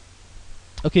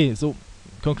 Okay, so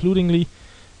concludingly,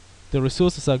 the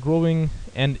resources are growing,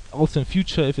 and also in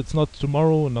future, if it's not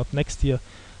tomorrow, not next year,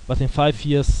 but in 5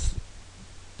 years,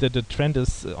 the trend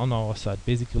is on our side,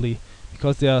 basically,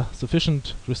 because there are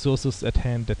sufficient resources at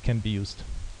hand that can be used.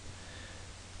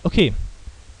 Okay,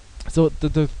 so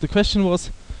the question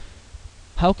was,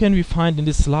 how can we find in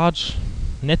this large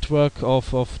network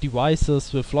of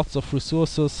devices with lots of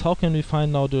resources, how can we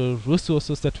find now the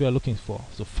resources that we are looking for?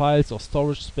 So files or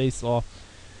storage space, or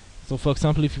so for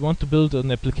example, if you want to build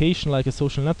an application like a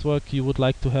social network, you would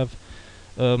like to have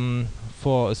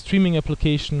for a streaming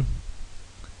application,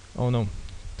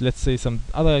 let's say some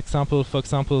other example. For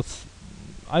example,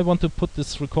 I want to put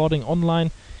this recording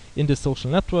online in the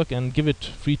social network and give it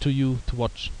free to you to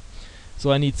watch.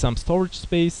 So I need some storage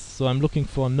space, so I'm looking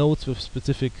for nodes with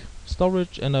specific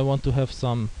storage, and I want to have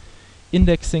some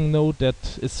indexing node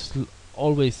that is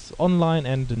always online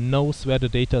and knows where the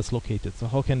data is located. So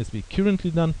how can this be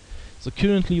currently done? So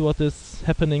currently what is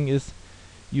happening is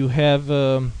you have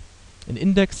an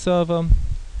index server,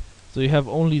 so you have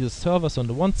only the servers on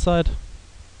the one side,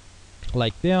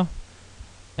 like there,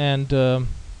 and so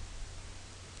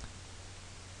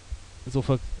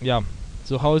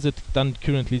how is it done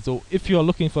currently? So if you are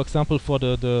looking, for example, for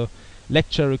the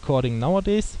lecture recording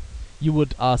nowadays, you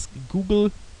would ask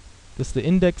Google, this is the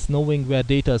index, knowing where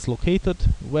data is located,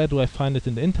 where do I find it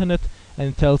in the internet, and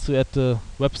it tells you at the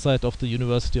website of the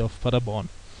University of Paderborn.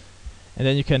 And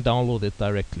then you can download it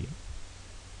directly.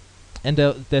 And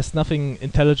there's nothing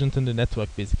intelligent in the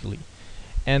network, basically.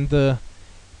 And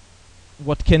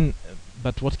what can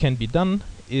be done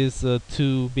is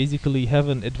to basically have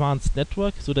an advanced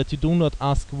network, so that you do not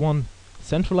ask one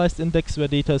centralized index where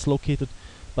data is located,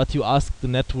 but you ask the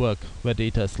network where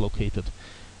data is located,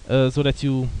 so that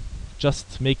you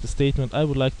just make the statement, I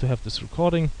would like to have this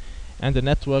recording, and the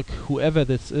network, whoever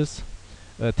this is,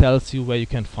 tells you where you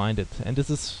can find it. And this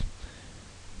is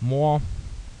more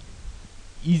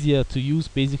easier to use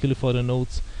basically for the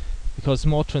nodes, because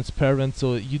more transparent,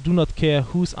 so you do not care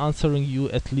who's answering you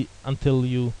until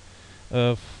you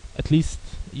at least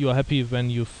you are happy when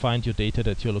you find your data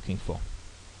that you're looking for.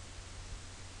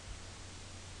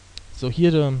 So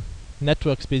here the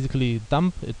network's basically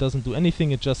dumb, it doesn't do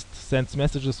anything, it just sends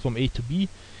messages from A to B,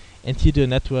 and here the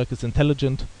network is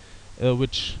intelligent,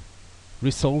 which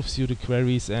resolves you the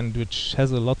queries and which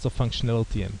has lots of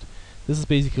functionality. And this is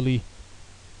basically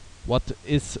what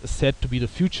is said to be the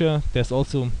future. There's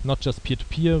also not just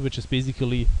peer-to-peer, which is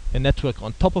basically a network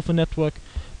on top of a network,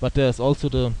 but there's also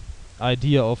the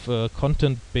idea of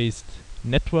content-based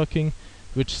networking,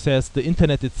 which says the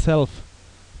internet itself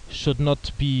should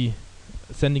not be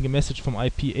sending a message from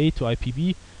IP A to IP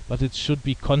B, but it should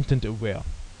be content aware.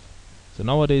 So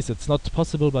nowadays it's not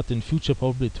possible, but in future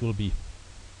probably it will be.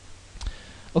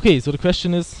 Okay, so the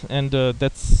question is, and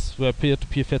that's where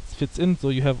peer-to-peer fits in, so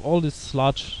you have all these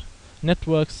large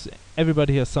networks,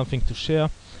 everybody has something to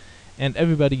share, and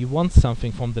everybody wants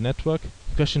something from the network.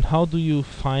 The question, how do you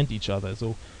find each other?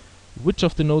 So which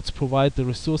of the nodes provide the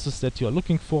resources that you are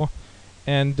looking for,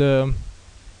 and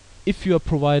if you are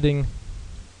providing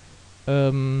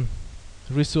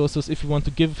resources, if you want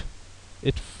to give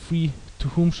it free, to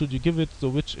whom should you give it? So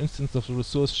which instance of the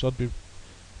resource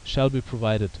shall be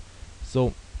provided?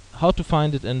 So how to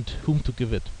find it and whom to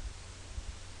give it.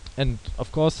 And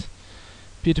of course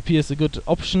peer-to-peer is a good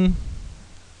option.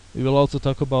 We will also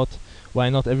talk about why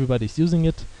not everybody's using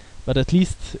it, but at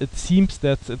least it seems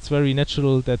that it's very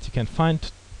natural that you can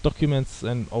find documents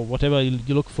and or whatever you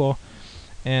look for,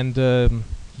 and the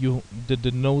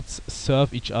nodes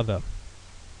serve each other.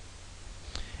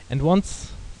 And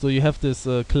once, so you have this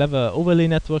clever overlay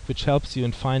network which helps you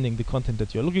in finding the content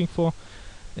that you're looking for.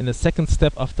 In the second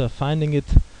step after finding it,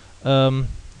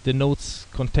 the nodes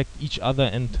contact each other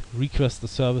and request the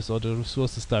service or the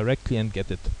resources directly and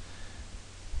get it.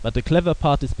 But the clever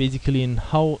part is basically in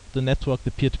how the network,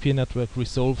 the peer-to-peer network,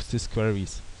 resolves these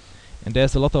queries. And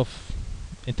there's a lot of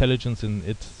intelligence in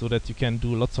it, so that you can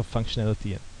do lots of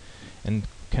functionality and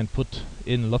can put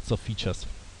in lots of features.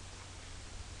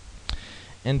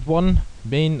 And one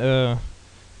main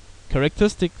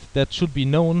characteristic that should be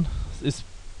known is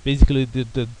basically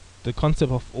the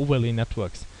concept of overlay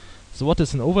networks. So what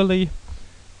is an overlay?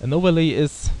 An overlay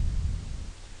is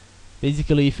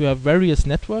basically if you have various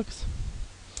networks,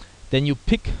 then you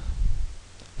pick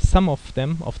some of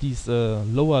them, of these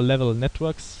lower level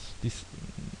networks, these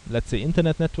let's say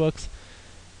internet networks,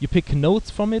 you pick nodes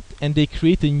from it and they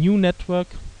create a new network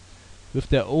with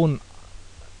their own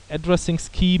addressing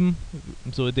scheme.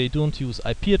 So they don't use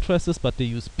IP addresses, but they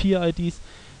use peer IDs.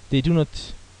 They do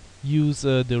not use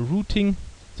the routing,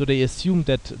 so they assume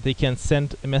that they can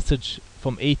send a message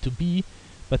from A to B,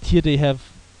 but here they have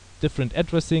different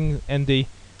addressing and they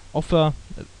offer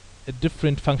a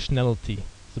different functionality.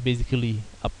 So basically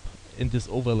up in this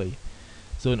overlay.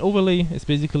 So an overlay is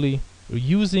basically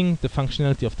using the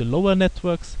functionality of the lower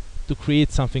networks to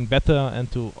create something better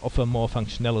and to offer more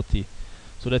functionality,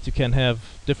 so that you can have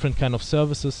different kind of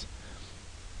services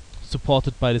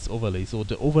supported by this overlay. So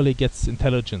the overlay gets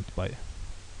intelligent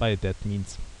by that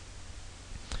means.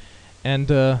 And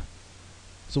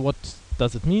so what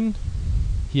does it mean?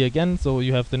 Here again, so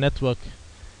you have the network,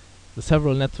 the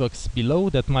several networks below.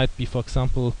 That might be, for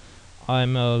example,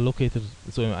 I'm located,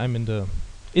 so I'm in the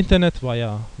internet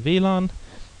via WLAN.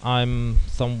 I'm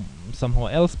somehow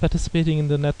else participating in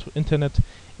the internet,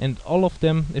 and all of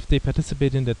them, if they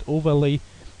participate in that overlay,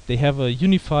 they have a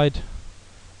unified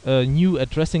new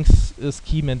addressing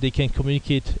scheme, and they can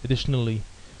communicate additionally,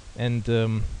 and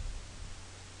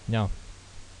yeah,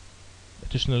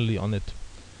 additionally on it.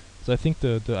 So I think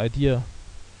the idea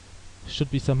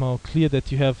should be somehow clear,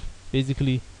 that you have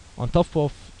basically on top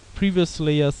of previous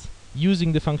layers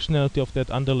using the functionality of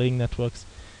that underlying networks,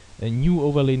 a new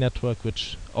overlay network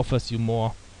which offers you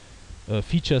more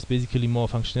features, basically more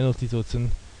functionality. So it's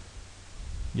an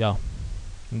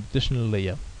additional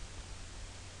layer.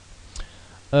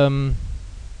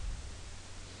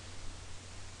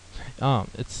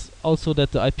 It's also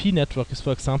that the IP network is,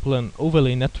 for example, an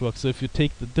overlay network. So if you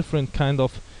take the different kind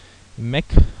of MAC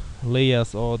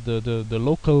layers or the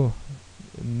local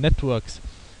networks,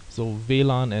 so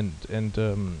WLAN and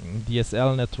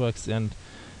DSL networks and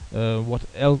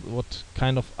what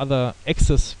kind of other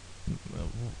access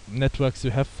networks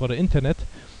you have for the internet,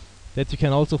 that you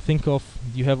can also think of,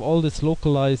 you have all these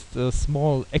localized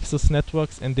small access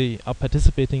networks, and they are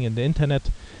participating in the internet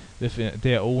with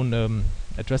their own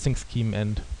addressing scheme,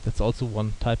 and that's also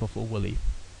one type of overlay.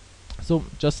 So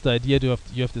just the idea,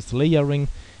 you have this layering,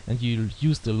 and you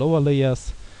use the lower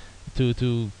layers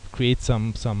to create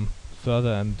some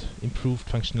further and improved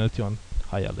functionality on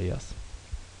higher layers.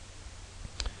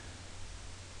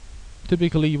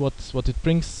 Typically what it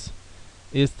brings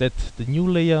is that the new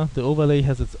layer, the overlay,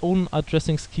 has its own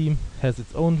addressing scheme, has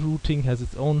its own routing, has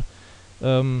its own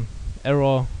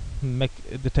error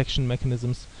detection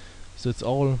mechanisms. So it's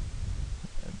all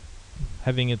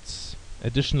having its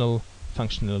additional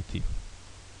functionality.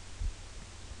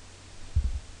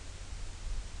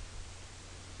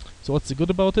 So what's the good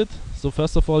about it? So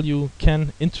first of all, you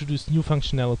can introduce new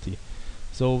functionality.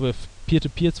 So with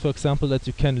peer-to-peers, for example, that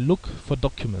you can look for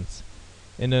documents.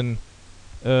 In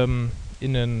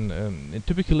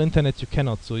typical internet you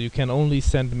cannot. So you can only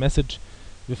send a message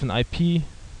with an IP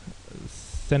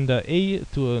sender A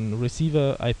to a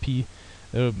receiver IP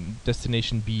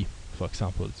destination B, for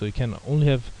example. So you can only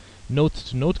have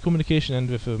node-to-node communication, and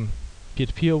with a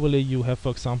peer-to-peer overlay you have, for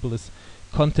example, this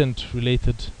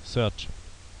content-related search.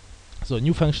 So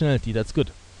new functionality, that's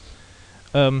good.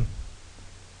 Of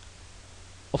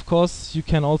course, you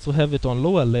can also have it on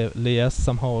lower layers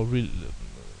somehow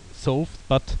solved,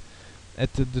 but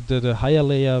at the higher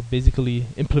layer basically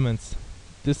implements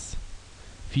this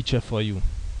feature for you.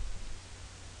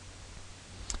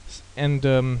 And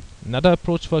another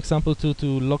approach, for example, to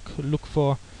look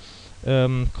for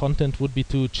content would be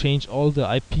to change all the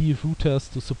IP routers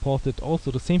to support it,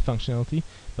 also the same functionality,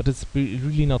 but it's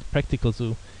really not practical.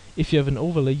 So if you have an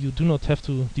overlay, you do not have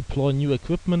to deploy new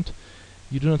equipment,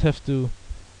 you do not have to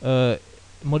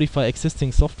modify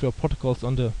existing software protocols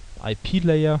on the IP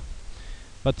layer,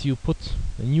 but you put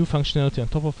a new functionality on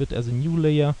top of it as a new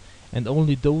layer, and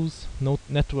only those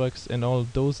networks and all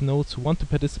those nodes who want to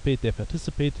participate, they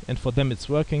participate, and for them it's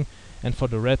working, and for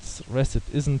the rest it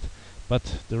isn't,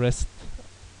 but the rest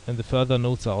and the further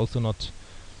nodes are also not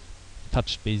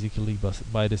touched basically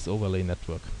by this overlay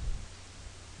network.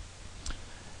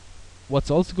 What's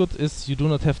also good is you do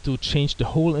not have to change the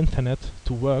whole internet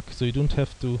to work, so you don't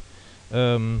have to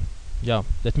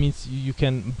that means you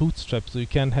can bootstrap, so you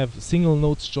can have single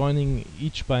nodes joining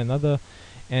each by another,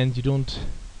 and you don't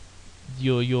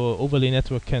your overlay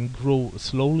network can grow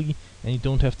slowly, and you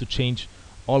don't have to change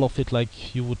all of it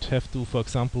like you would have to, for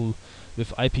example, with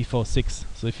IPv6.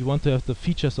 So if you want to have the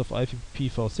features of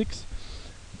IPv6,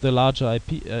 the larger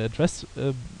IP address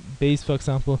base, for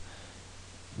example,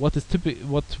 what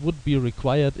would be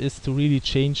required is to really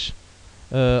change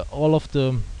all of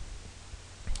the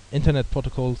internet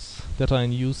protocols that are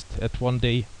in use at one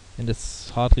day, and it's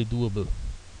hardly doable.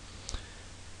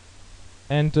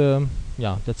 And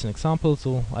yeah, that's an example.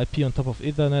 So IP on top of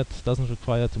Ethernet doesn't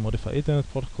require to modify Ethernet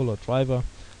protocol or driver.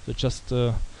 So it just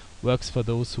works for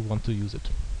those who want to use it.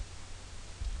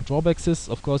 Drawbacks is,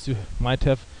 of course, you might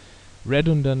have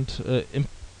redundant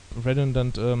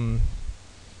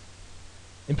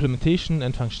implementation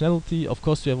and functionality. Of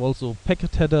course, you have also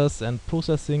packet headers and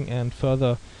processing and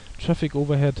further traffic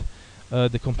overhead.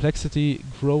 The complexity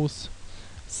grows,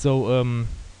 so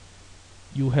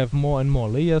you have more and more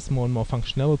layers, more and more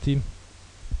functionality.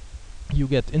 You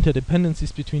get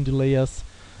interdependencies between the layers,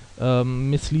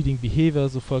 misleading behavior.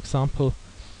 So for example,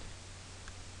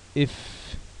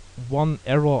 if one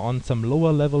error on some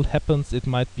lower level happens, it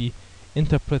might be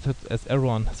interpreted as error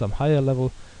on some higher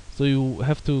level. So you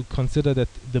have to consider that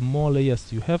the more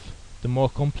layers you have, the more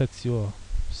complex your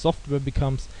software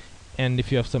becomes, and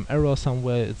if you have some error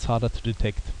somewhere, it's harder to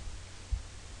detect.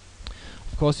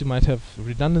 Of course, you might have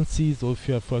redundancy. So if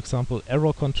you have, for example,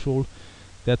 error control,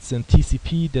 that's in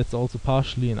TCP, that's also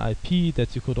partially in IP,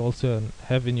 that you could also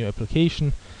have in your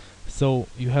application. So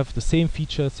you have the same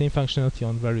feature, same functionality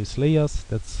on various layers.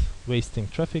 That's wasting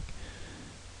traffic.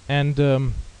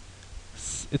 And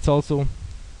it's also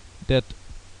that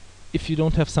if you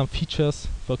don't have some features,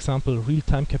 for example,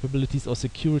 real-time capabilities or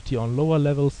security on lower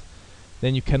levels,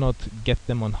 then you cannot get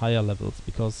them on higher levels,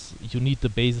 because you need the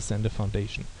basis and the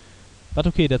foundation. But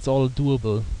okay, that's all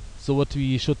doable. So what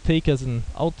we should take as an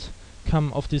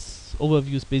outcome of this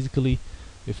overview is basically,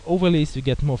 with overlays you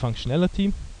get more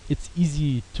functionality. It's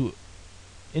easy to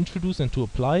introduce and to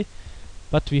apply,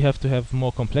 but we have to have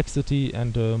more complexity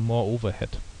and more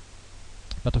overhead.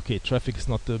 But okay, traffic is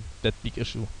not that big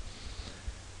issue.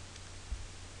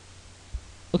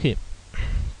 Okay,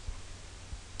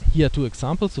 here are two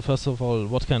examples. So first of all,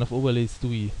 what kind of overlays do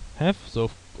we have? So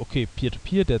okay,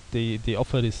 peer-to-peer, that they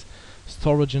offer this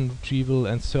storage and retrieval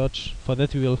and search. For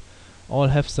that we will all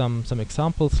have some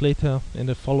examples later in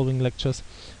the following lectures.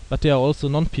 But there are also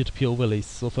non-peer-to-peer overlays.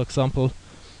 So for example,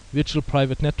 virtual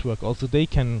private network. Also they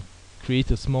can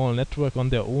create a small network on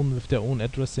their own with their own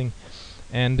addressing,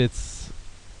 and it's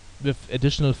with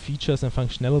additional features and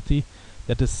functionality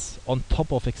that is on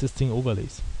top of existing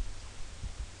overlays.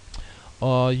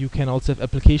 Or you can also have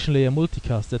application layer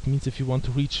multicast. That means if you want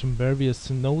to reach various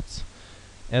nodes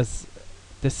as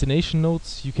destination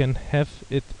nodes, you can have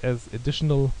it as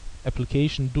additional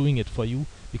application doing it for you,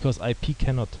 because IP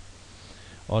cannot.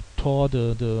 Or Tor,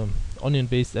 the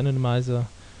onion-based anonymizer,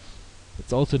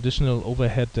 it's also additional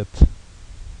overhead that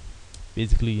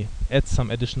basically adds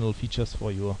some additional features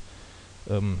for your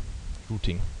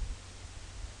routing.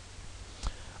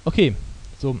 Okay,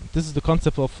 so this is the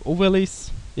concept of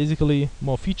overlays. Basically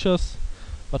more features,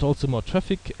 but also more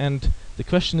traffic. And the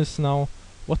question is now,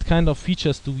 what kind of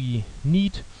features do we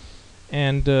need,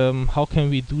 and how can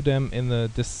we do them in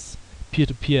this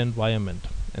peer-to-peer environment?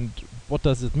 And what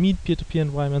does it mean, peer-to-peer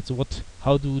environment? So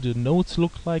how do the nodes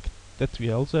look like? That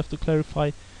we also have to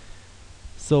clarify.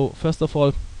 So first of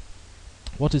all,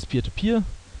 what is peer-to-peer?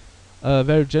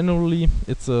 Very generally,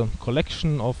 it's a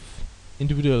collection of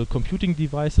individual computing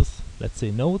devices, let's say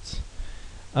nodes,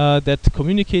 that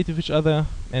communicate with each other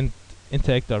and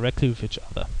interact directly with each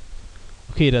other.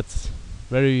 Okay, that's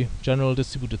very general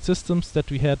distributed systems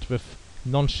that we had with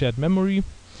non-shared memory.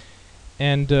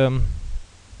 And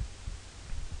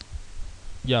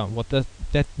yeah, what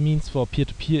that means for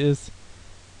peer-to-peer is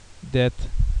that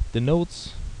the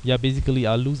nodes, basically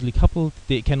are loosely coupled.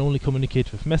 They can only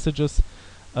communicate with messages.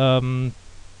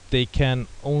 They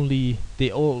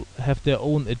all have their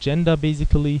own agenda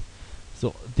basically.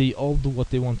 So they all do what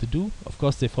they want to do. Of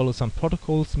course, they follow some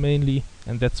protocols mainly,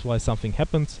 and that's why something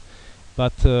happens.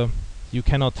 But you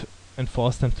cannot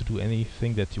enforce them to do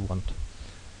anything that you want.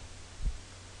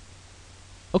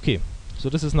 Okay, so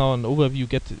this is now an overview.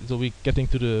 So we're getting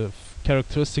to the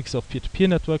characteristics of peer-to-peer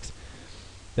networks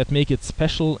that make it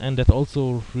special, and that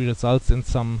also results in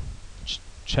some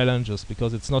challenges,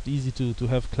 because it's not easy to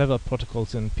have clever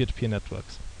protocols in peer-to-peer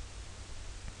networks.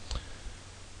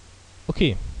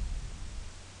 Okay.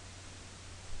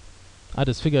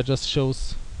 This figure just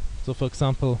shows, so for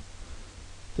example,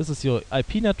 this is your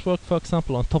IP network, for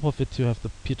example. On top of it you have the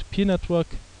peer-to-peer network,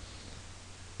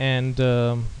 and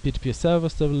peer-to-peer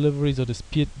service delivery, so this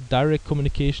direct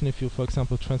communication, if you, for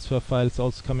example, transfer files,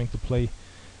 also coming to play.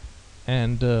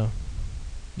 And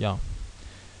yeah,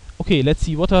 Okay, let's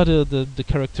see what are the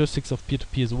characteristics of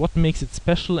P2P. So what makes it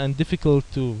special and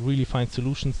difficult to really find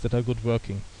solutions that are good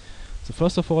working. So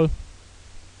first of all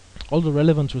the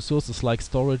relevant resources like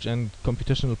storage and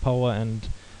computational power and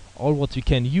all what we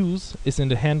can use is in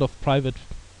the hand of private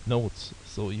nodes.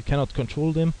 So you cannot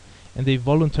control them and they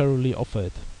voluntarily offer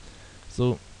it.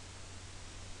 So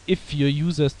if your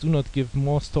users do not give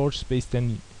more storage space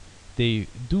than they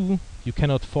do, you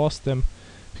cannot force them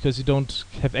because you don't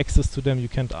have access to them, you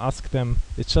can't ask them.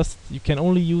 It's just you can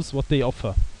only use what they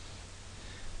offer.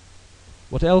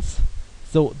 What else?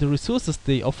 So the resources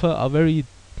they offer are very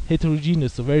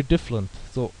heterogeneous, so very different.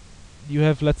 So you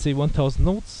have, let's say, 1000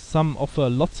 nodes. Some offer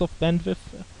lots of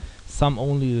bandwidth, some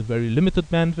only very limited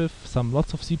bandwidth, some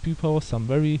lots of CPU power, some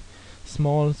very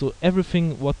small. So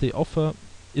everything what they offer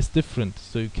is different.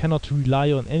 So you cannot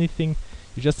rely on anything.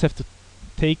 You just have to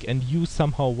take and use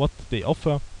somehow what they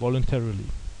offer voluntarily.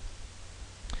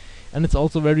 And it's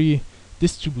also very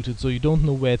distributed, so you don't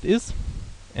know where it is,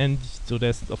 and so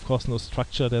there's of course no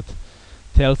structure that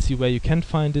tells you where you can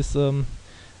find this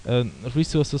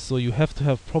resources. So you have to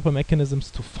have proper mechanisms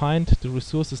to find the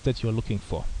resources that you are looking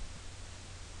for.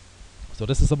 So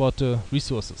this is about the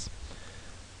resources.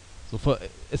 So for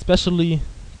especially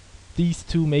these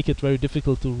two make it very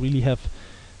difficult to really have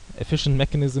efficient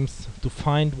mechanisms to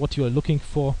find what you are looking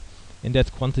for in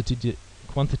that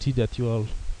quantity that you are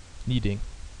needing.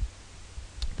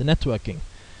 The networking.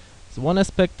 So one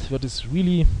aspect that is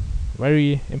really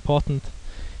very important,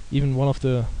 even one of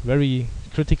the very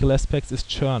critical aspects, is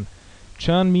churn.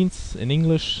 Churn means in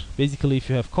English basically if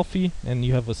you have coffee and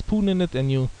you have a spoon in it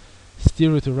and you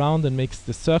steer it around and makes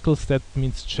the circles, that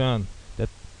means churn. That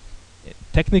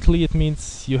technically it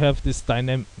means you have this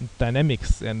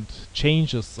dynamics and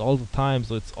changes all the time,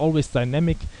 so it's always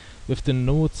dynamic with the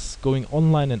nodes going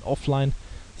online and offline,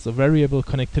 so variable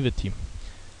connectivity.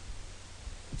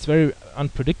 It's very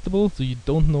unpredictable, so you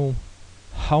don't know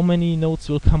how many nodes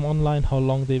will come online, how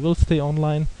long they will stay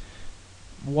online,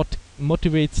 what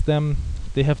motivates them.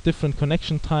 They have different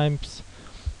connection times,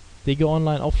 they go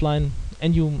online, offline,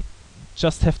 and you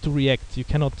just have to react. You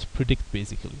cannot predict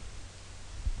basically.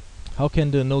 How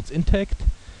can the nodes interact?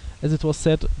 As it was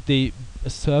said, they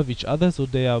serve each other, so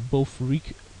they are both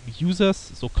users,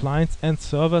 so clients and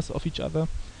servers of each other.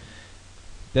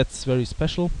 That's very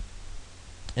special.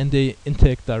 And they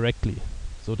interact directly,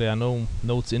 so there are no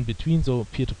nodes in between, so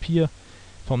peer-to-peer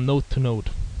from node to node.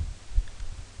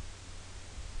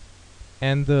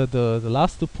 And the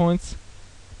last 2 points,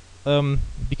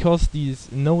 because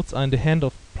these nodes are in the hand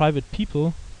of private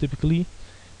people, typically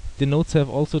the nodes have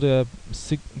also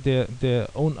their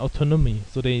own autonomy,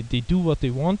 so they do what they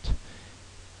want,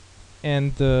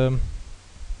 and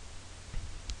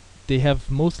they have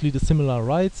mostly the similar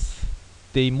rights.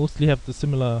 They mostly have the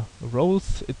similar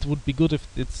roles. It would be good if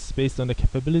it's based on the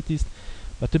capabilities,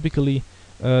 but typically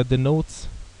the nodes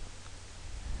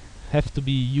have to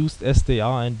be used as they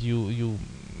are, and you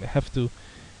have to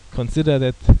consider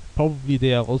that probably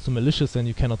they are also malicious and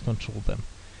you cannot control them.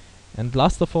 And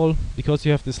last of all, because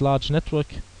you have this large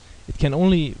network, it can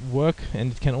only work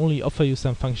and it can only offer you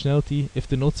some functionality if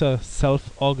the nodes are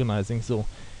self-organizing. So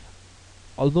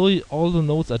although all the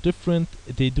nodes are different,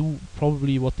 they do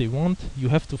probably what they want. You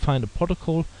have to find a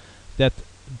protocol that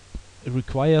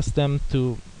requires them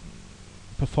to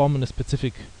perform in a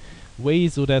specific way,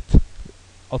 so that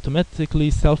automatically,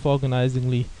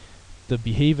 self-organizingly, the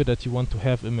behavior that you want to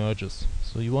have emerges.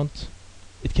 So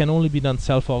it can only be done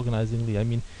self-organizingly. I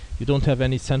mean, you don't have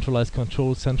any centralized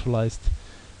control, centralized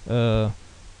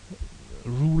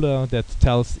ruler that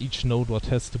tells each node what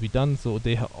has to be done, so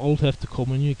they all have to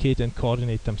communicate and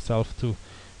coordinate themselves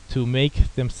to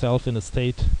make themselves in a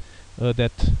state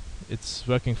that it's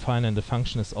working fine and the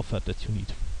function is offered that you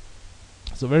need.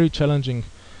 So very challenging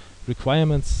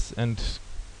requirements and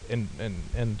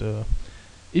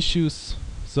issues.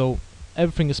 So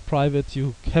everything is private,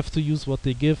 you have to use what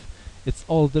they give, it's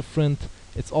all different,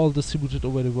 it's all distributed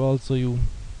over the world, so you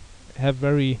have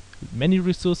very many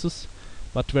resources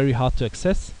but very hard to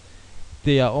access.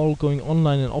 They are all going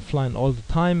online and offline all the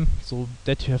time, so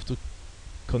that you have to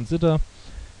consider.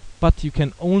 But you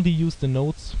can only use the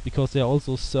nodes because they are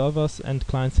also servers and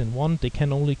clients in one. They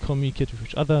can only communicate with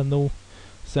each other, no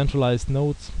centralized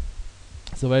nodes.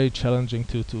 So very challenging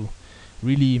to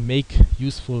really make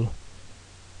useful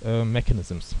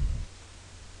mechanisms.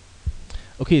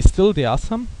 Okay, still there are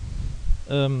some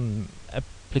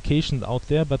applications out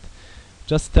there, but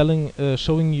just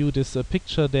showing you this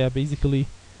picture, there are basically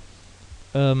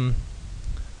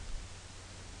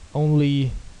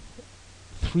only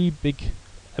 3 big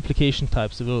application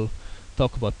types we will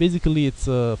talk about. Basically, it's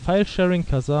file sharing,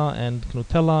 Kazaa and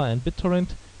Gnutella and BitTorrent.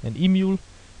 and Emule.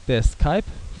 There's Skype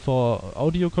for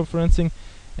audio conferencing,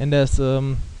 and there's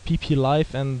PP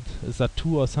Live and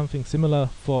Zat2 or something similar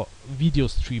for video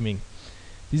streaming.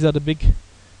 These are the big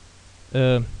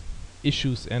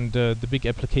issues and the big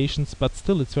applications, but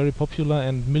still it's very popular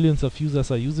and millions of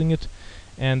users are using it.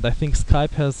 And I think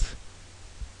Skype has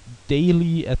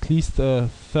daily at least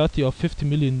 30 or 50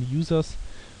 million users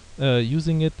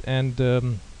using it,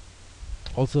 and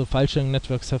also file sharing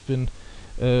networks have been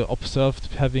observed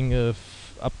having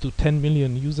up to 10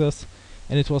 million users,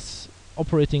 and it was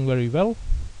operating very well.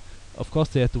 Of course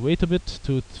they had to wait a bit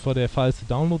for their files to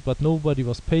download, but nobody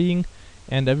was paying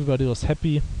and everybody was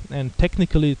happy, and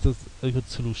technically it is a good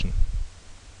solution.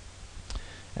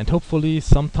 And hopefully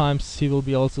sometimes here will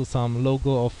be also some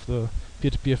logo of the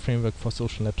peer-to-peer framework for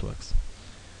social networks.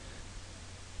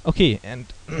 Okay, and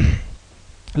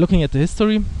looking at the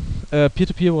history,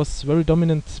 peer-to-peer was very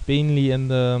dominant mainly in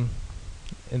the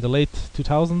late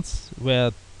 2000s,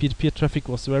 where peer-to-peer traffic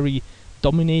was very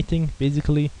dominating.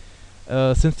 Basically,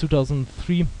 since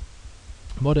 2003,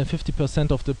 more than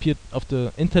 50% of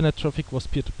the internet traffic was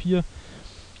peer-to-peer.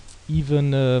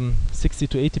 Even 60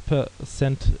 to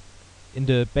 80% in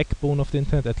the backbone of the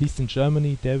internet, at least in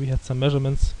Germany, there we had some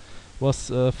measurements,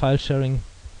 was file sharing.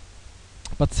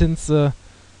 But since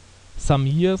some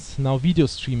years now, video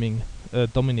streaming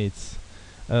dominates,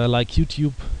 like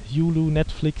YouTube, Hulu,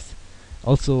 Netflix,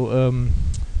 also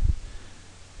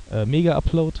Mega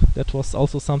Upload, that was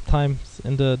also sometimes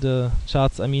in the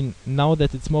charts. I mean, now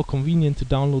that it's more convenient to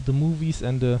download the movies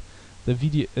and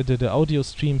the audio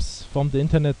streams from the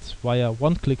internet via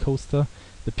one-click hoster,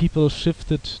 the people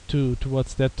shifted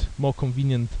towards that more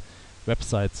convenient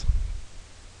websites.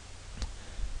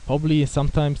 Probably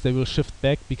sometimes they will shift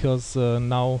back because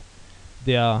now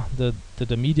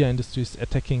the media industry is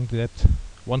attacking that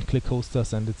one-click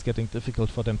hosters, and it's getting difficult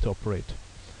for them to operate.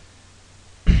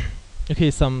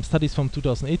 Okay, some studies from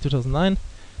 2008,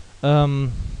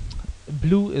 2009.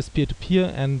 Blue is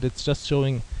peer-to-peer, and it's just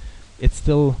showing it's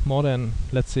still more than,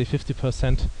 let's say,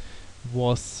 50%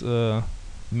 was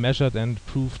measured and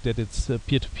proved that it's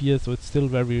peer-to-peer, so it's still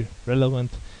very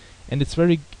relevant. And it's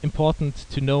very important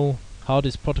to know how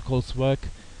these protocols work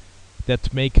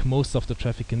that make most of the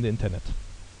traffic in the internet.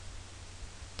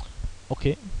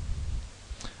 Okay.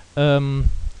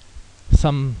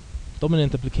 Some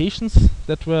dominant applications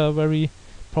that were very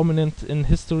prominent in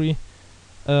history.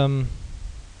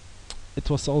 It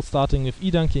was all starting with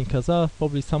eDonkey and Kazaa.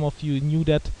 Probably some of you knew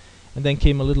that. And then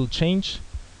came a little change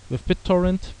with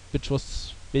BitTorrent, which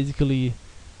was basically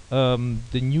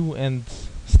the new and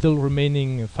still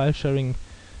remaining file sharing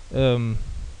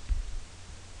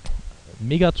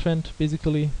mega trend,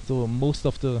 basically. So most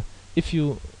of the, if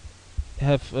you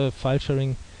have file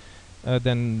sharing,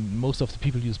 then most of the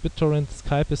people use BitTorrent.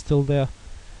 Skype is still there,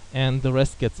 and the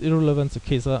rest gets irrelevant. So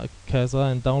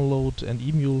Kazaa and Download and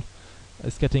Emule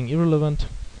is getting irrelevant.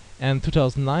 And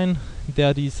 2009, there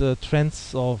are these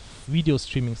trends of video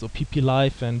streaming, so PP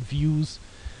Live and Views,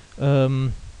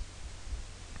 and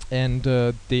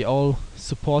they all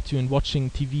support you in watching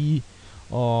TV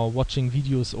or watching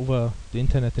videos over the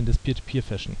internet in this peer-to-peer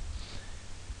fashion.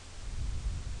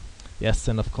 Yes,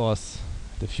 and of course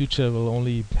the future will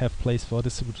only have place for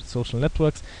distributed social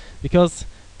networks, because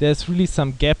there's really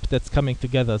some gap that's coming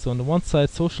together. So on the one side,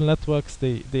 social networks,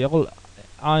 they all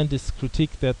are in this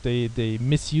critique that they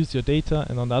misuse your data,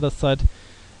 and on the other side,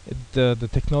 the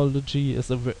technology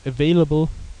is available,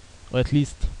 or at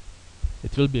least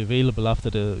it will be available after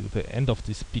the end of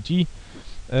this PG,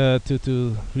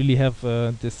 to really have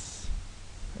this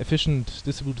efficient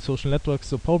distributed social network.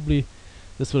 So probably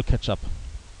this will catch up.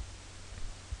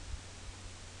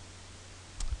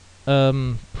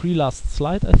 Pre-last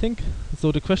slide, I think.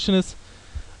 So the question is,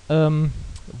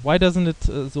 why doesn't it?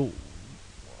 So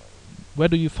where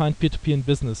do you find peer-to-peer in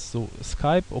business? So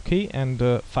Skype, okay,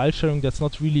 and file sharing, that's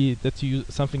not really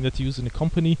something that you use in a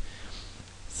company.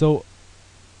 So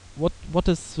what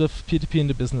is with peer-to-peer in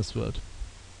the business world?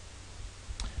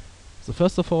 So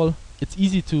first of all, it's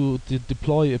easy to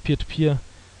deploy a peer-to-peer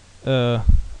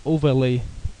overlay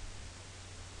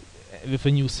with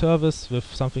a new service,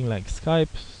 with something like Skype.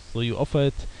 So you offer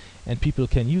it and people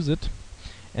can use it.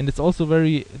 And it's also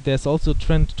there's also a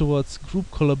trend towards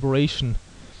group collaboration.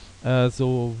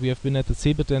 So we have been at the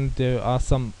CeBIT, and there are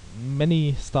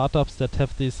many startups that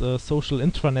have these social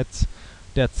intranets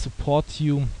that support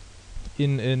you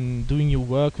in doing your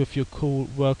work with your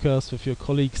co-workers, with your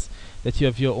colleagues, that you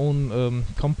have your own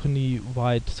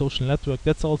company-wide social network.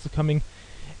 That's also coming.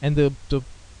 And the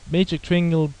major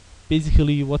triangle,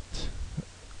 basically what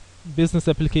business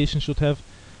application should have,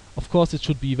 of course it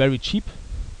should be very cheap.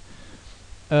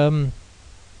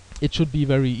 it should be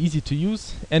very easy to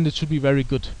use, and it should be very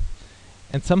good.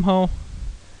 And somehow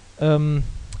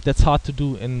that's hard to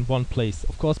do in one place.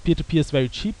 Of course, P2P is very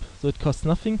cheap, so it costs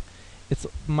nothing. It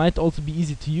might also be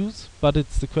easy to use, but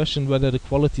it's the question whether the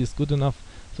quality is good enough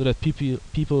so that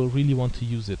people really want to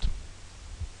use it.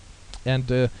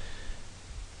 And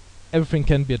everything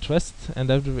can be addressed, and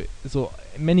so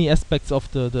many aspects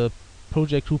of the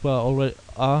project group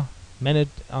are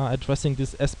addressing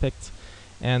these aspects,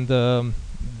 and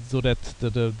so that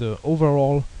the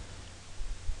overall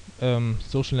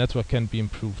social network can be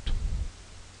improved.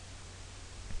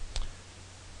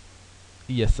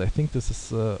 Yes, I think this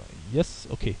is yes.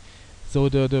 Okay. So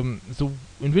so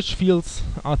in which fields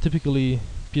are typically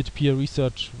peer-to-peer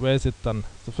research? Where is it done?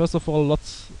 So first of all,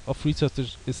 lots of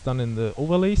research is done in the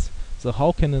overlays. So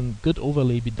how can a good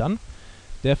overlay be done?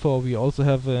 Therefore, we also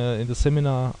have in the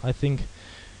seminar, I think,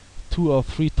 2 or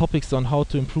 3 topics on how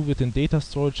to improve it in data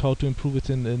storage, how to improve it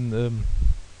in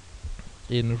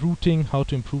routing, how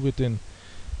to improve it in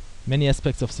many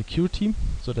aspects of security.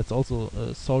 So that's also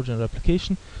storage and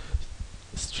replication.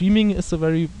 Streaming is a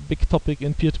very big topic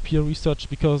in peer-to-peer research,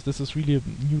 because this is really a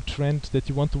new trend that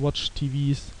you want to watch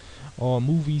TVs or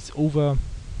movies over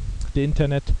the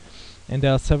internet, and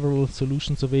there are several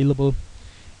solutions available,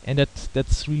 and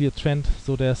that's really a trend,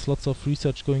 so there's lots of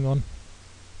research going on.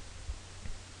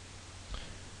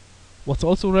 What's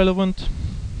also relevant,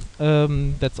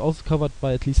 that's also covered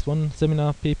by at least one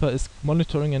seminar paper, is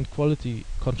monitoring and quality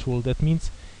control. That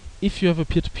means if you have a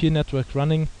peer-to-peer network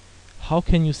running, how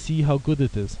can you see how good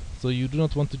it is? So you do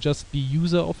not want to just be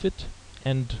user of it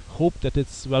and hope that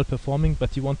it's well performing,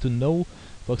 but you want to know,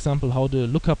 for example, how the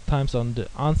lookup times and the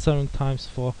answering times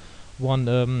for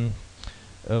one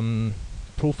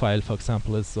profile, for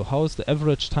example, is. So how is the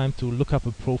average time to look up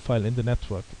a profile in the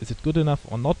network? Is it good enough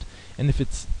or not? And if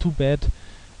it's too bad,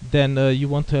 then you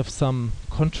want to have some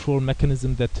control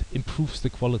mechanism that improves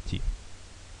the quality.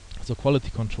 So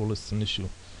quality control is an issue.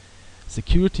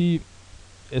 Security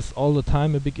is all the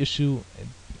time a big issue.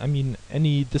 I mean,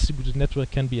 any distributed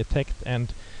network can be attacked,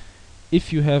 and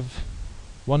if you have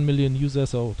 1 million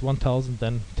users or 1,000,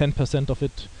 then 10% of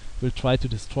it will try to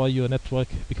destroy your network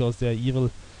because they are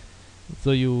evil.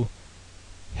 So you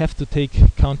have to take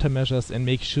countermeasures and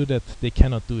make sure that they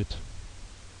cannot do it.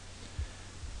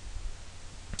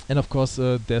 And of course,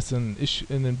 there's an issue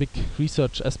in big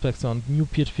research aspects on new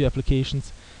peer-to-peer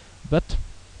applications, but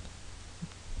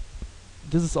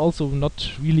this is also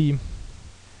not really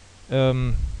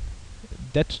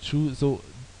that true. So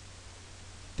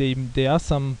there are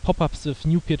some pop-ups of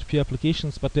new peer-to-peer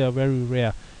applications, but they are very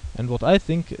rare. And what I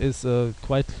think is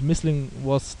quite missing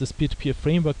was this peer-to-peer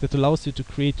framework that allows you to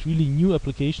create really new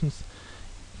applications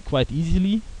quite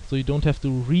easily, so you don't have to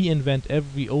reinvent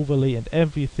every overlay and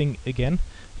everything again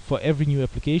for every new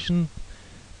application,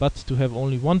 but to have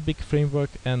only one big framework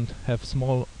and have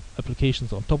small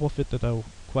applications on top of it that are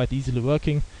quite easily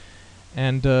working.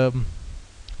 And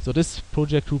so this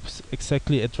project group is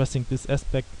exactly addressing this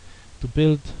aspect, to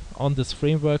build on this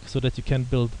framework so that you can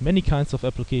build many kinds of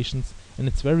applications, and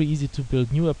it's very easy to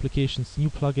build new applications, new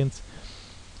plugins,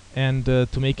 and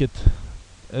to make it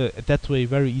that way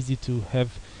very easy to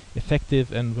have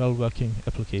effective and well working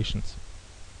applications.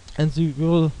 And so we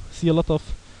will see a lot of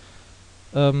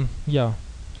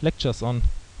lectures on,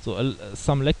 so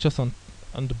some lectures on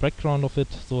the background of it,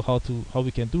 so how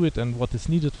we can do it and what is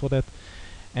needed for that.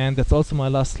 And that's also my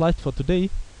last slide for today.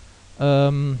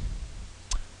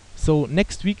 So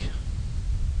next week,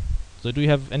 so do you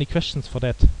have any questions for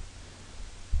that?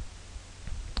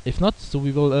 If not, so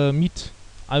we will meet,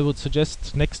 I would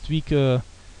suggest, next week at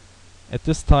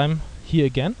this time here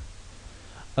again.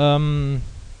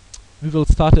 We will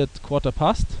start at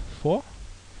 4:15.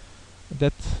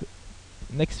 That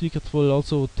next week it will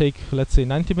also take, let's say,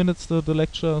 90 minutes the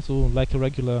lecture, so like a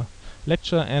regular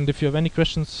lecture. And if you have any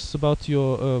questions about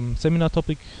your seminar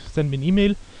topic, send me an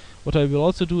email. What I will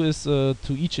also do is to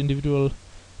each individual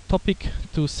topic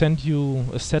to send you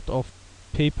a set of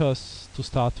papers to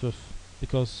start with,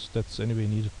 because that's anyway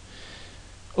needed.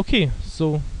 Okay,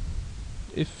 so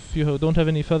if you don't have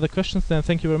any further questions, then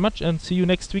thank you very much and see you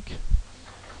next week.